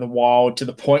Breath of the Wild to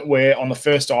the point where on the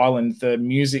first island, the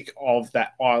music of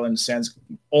that island sounds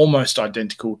almost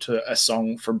identical to a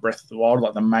song from Breath of the Wild,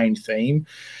 like the main theme,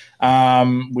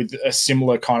 with a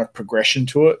similar kind of progression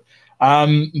to it.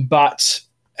 But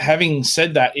having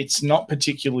said that, it's not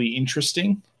particularly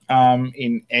interesting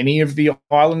in any of the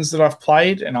islands that I've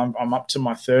played, and I'm up to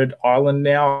my third island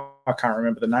now. I can't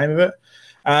remember the name of it.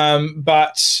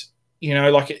 But,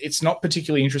 it's not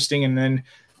particularly interesting. And then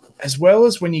as well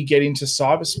as when you get into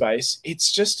cyberspace,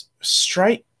 it's just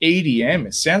straight EDM.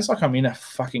 It sounds like I'm in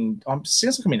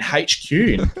sounds like I'm in HQ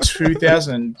in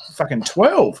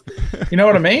 2012. You know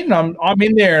what I mean? I'm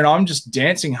in there and I'm just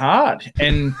dancing hard.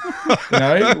 And,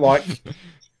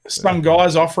 some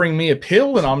guy's offering me a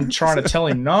pill and I'm trying to tell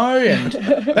him no. And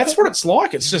that's what it's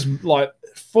like. It's just like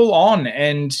full on.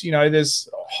 And, there's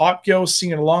hype girls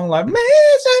singing along like,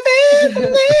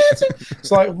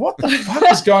 it's like, what the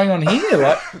fuck is going on here?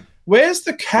 Like, where's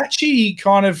the catchy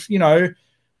kind of, the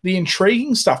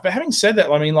intriguing stuff? But having said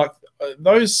that, I mean, like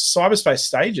those cyberspace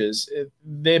stages,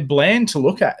 they're bland to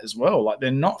look at as well. Like,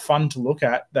 they're not fun to look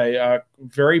at. They are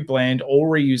very bland, all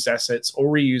reused assets, all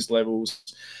reused levels.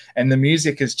 And the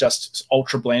music is just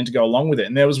ultra bland to go along with it.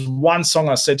 And there was one song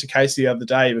I said to Casey the other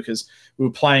day because we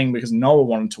were playing because Noah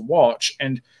wanted to watch.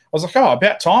 And I was like, oh,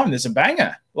 about time. There's a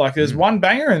banger. Like, there's one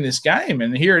banger in this game.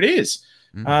 And here it is.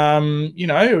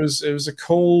 It was a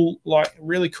cool, like,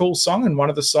 really cool song in one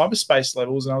of the cyberspace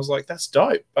levels. And I was like, that's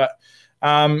dope. But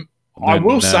I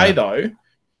will say, though,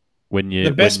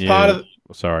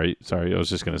 Sorry. I was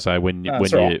just going to say, when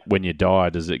you die,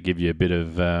 does it give you a bit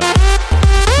of...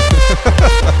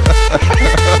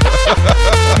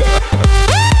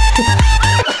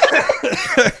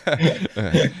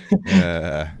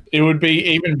 It would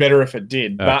be even better if it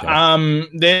did. But I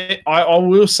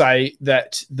will say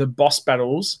that the boss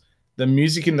battles, the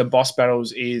music in the boss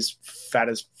battles is fat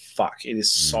as fuck. It is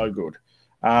so good.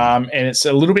 And it's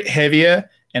a little bit heavier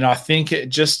And I think it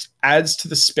just adds to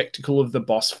the spectacle of the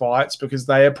boss fights, because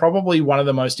they are probably one of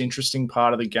the most interesting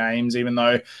part of the games, even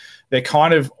though they're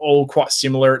kind of all quite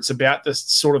similar. It's about the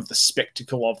sort of the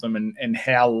spectacle of them and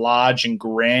how large and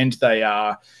grand they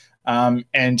are.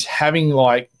 And having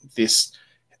like this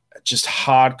just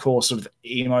hardcore sort of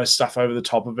emo stuff over the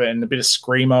top of it and a bit of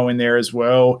screamo in there as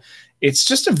well. It's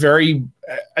just a very,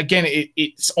 again,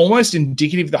 it's almost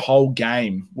indicative of the whole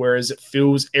game, whereas it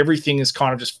feels everything is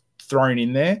kind of just thrown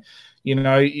in there. You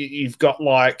know, you've got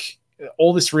like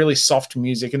all this really soft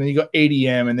music, and then you've got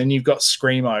EDM, and then you've got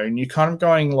screamo, and you're kind of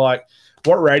going like,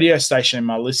 what radio station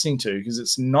am I listening to? Because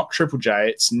it's not Triple J,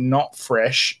 it's not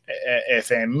Fresh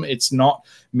FM, it's not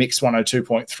Mix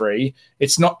 102.3,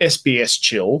 it's not SBS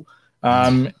Chill.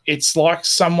 It's like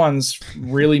someone's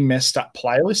really messed up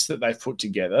playlist that they've put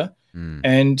together,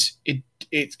 and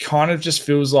it kind of just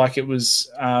feels like it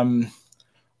was. I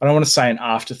don't want to say an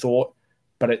afterthought,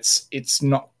 but it's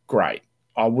not great.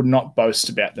 I would not boast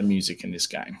about the music in this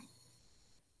game.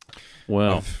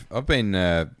 Well, I've been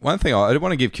one thing I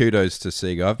want to give kudos to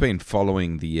Sega. I've been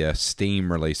following the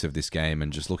Steam release of this game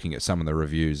and just looking at some of the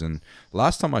reviews. And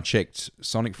last time I checked,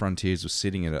 Sonic Frontiers was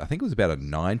sitting at, I think it was about a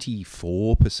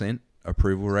 94%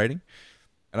 approval rating.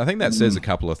 And I think that says a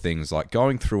couple of things. Like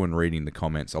going through and reading the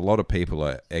comments, a lot of people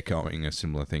are echoing a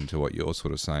similar thing to what you're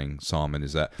sort of saying, Simon.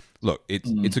 Is that look,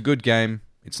 it's a good game.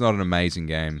 It's not an amazing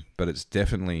game, but it's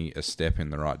definitely a step in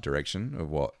the right direction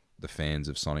of what the fans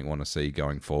of Sonic want to see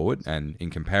going forward. And in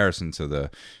comparison to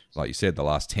the, like you said, the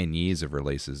last 10 years of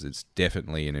releases, it's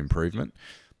definitely an improvement.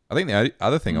 I think the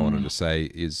other thing I wanted to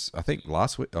say is, I think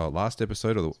last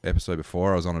episode or the episode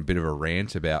before, I was on a bit of a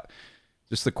rant about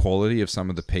just the quality of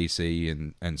some of the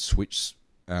PC and Switch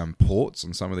ports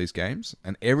on some of these games.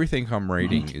 And everything I'm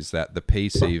reading is that the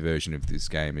PC version of this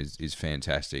game is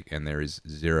fantastic and there is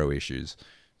zero issues.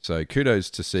 So kudos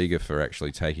to Sega for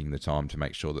actually taking the time to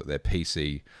make sure that their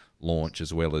PC launch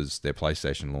as well as their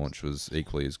PlayStation launch was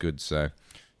equally as good. So,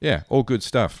 yeah, all good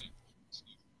stuff.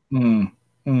 No,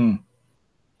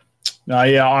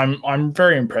 yeah, I'm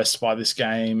very impressed by this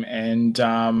game, and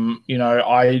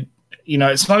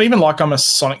it's not even like I'm a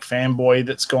Sonic fanboy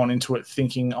that's gone into it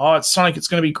thinking, oh, it's Sonic, it's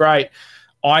going to be great.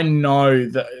 I know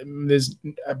that there's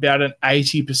about an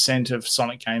 80% of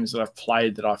Sonic games that I've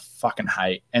played that I fucking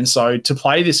hate. And so to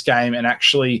play this game and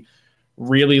actually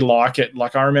really like it,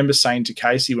 like I remember saying to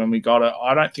Casey when we got it,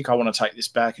 I don't think I want to take this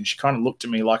back. And she kind of looked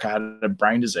at me like I had a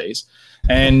brain disease.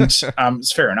 And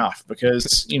it's fair enough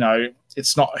because,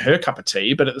 it's not her cup of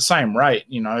tea, but at the same rate,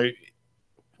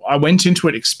 I went into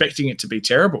it expecting it to be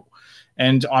terrible.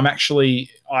 And I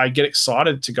get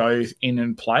excited to go in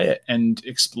and play it and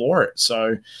explore it.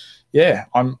 So, yeah,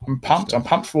 I'm pumped. I'm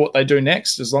pumped for what they do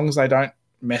next, as long as they don't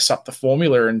mess up the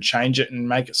formula and change it and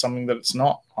make it something that it's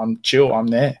not. I'm chill. I'm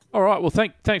there. All right. Well,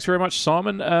 thanks very much,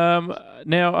 Simon.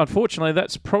 Now, unfortunately,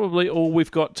 that's probably all we've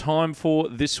got time for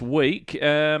this week.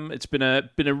 It's been a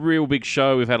real big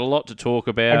show. We've had a lot to talk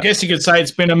about. I guess you could say it's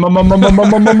been a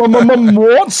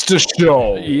monster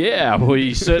show. Yeah,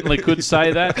 we certainly could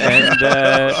say that, and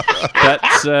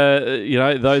that's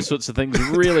those sorts of things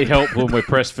really help when we're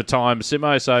pressed for time,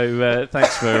 Simo. So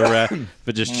thanks for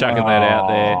just chucking that out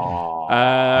there.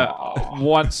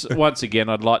 Once again,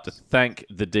 I'd like to thank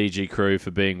the DG crew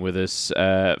for being with us.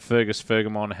 Fergus,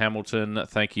 Fergamon, Hamilton,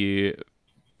 thank you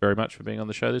very much for being on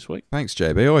the show this week. Thanks,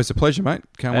 JB. Always a pleasure, mate.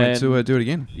 Can't wait to do it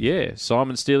again. Yeah,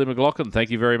 Simon Steely McLaughlin, thank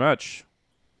you very much.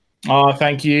 Oh,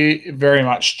 thank you very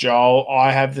much, Joel.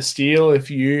 I have the steel if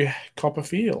you cop a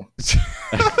feel.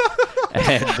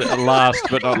 And last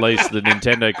but not least, the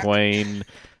Nintendo Queen,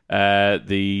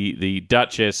 the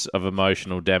Duchess of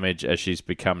Emotional Damage, as she's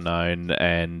become known,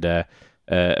 and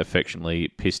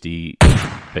affectionately Pisty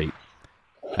Pete.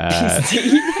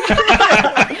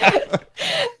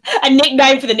 A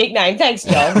nickname for the nickname. Thanks,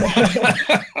 Joel.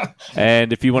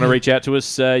 And if you want to reach out to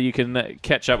us, you can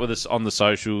catch up with us on the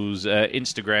socials.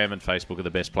 Instagram and Facebook are the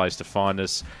best place to find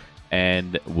us.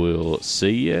 And we'll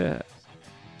see you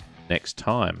next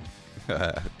time.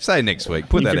 Say next week.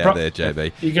 Put that out there,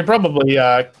 JB. You can probably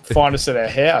find us at our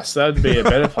house. That would be a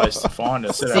better place to find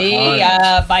us. See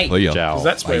ya. Bye. Because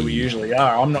that's where we usually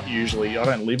are. I don't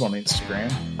live on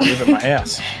Instagram. I live at my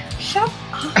house. Shut up.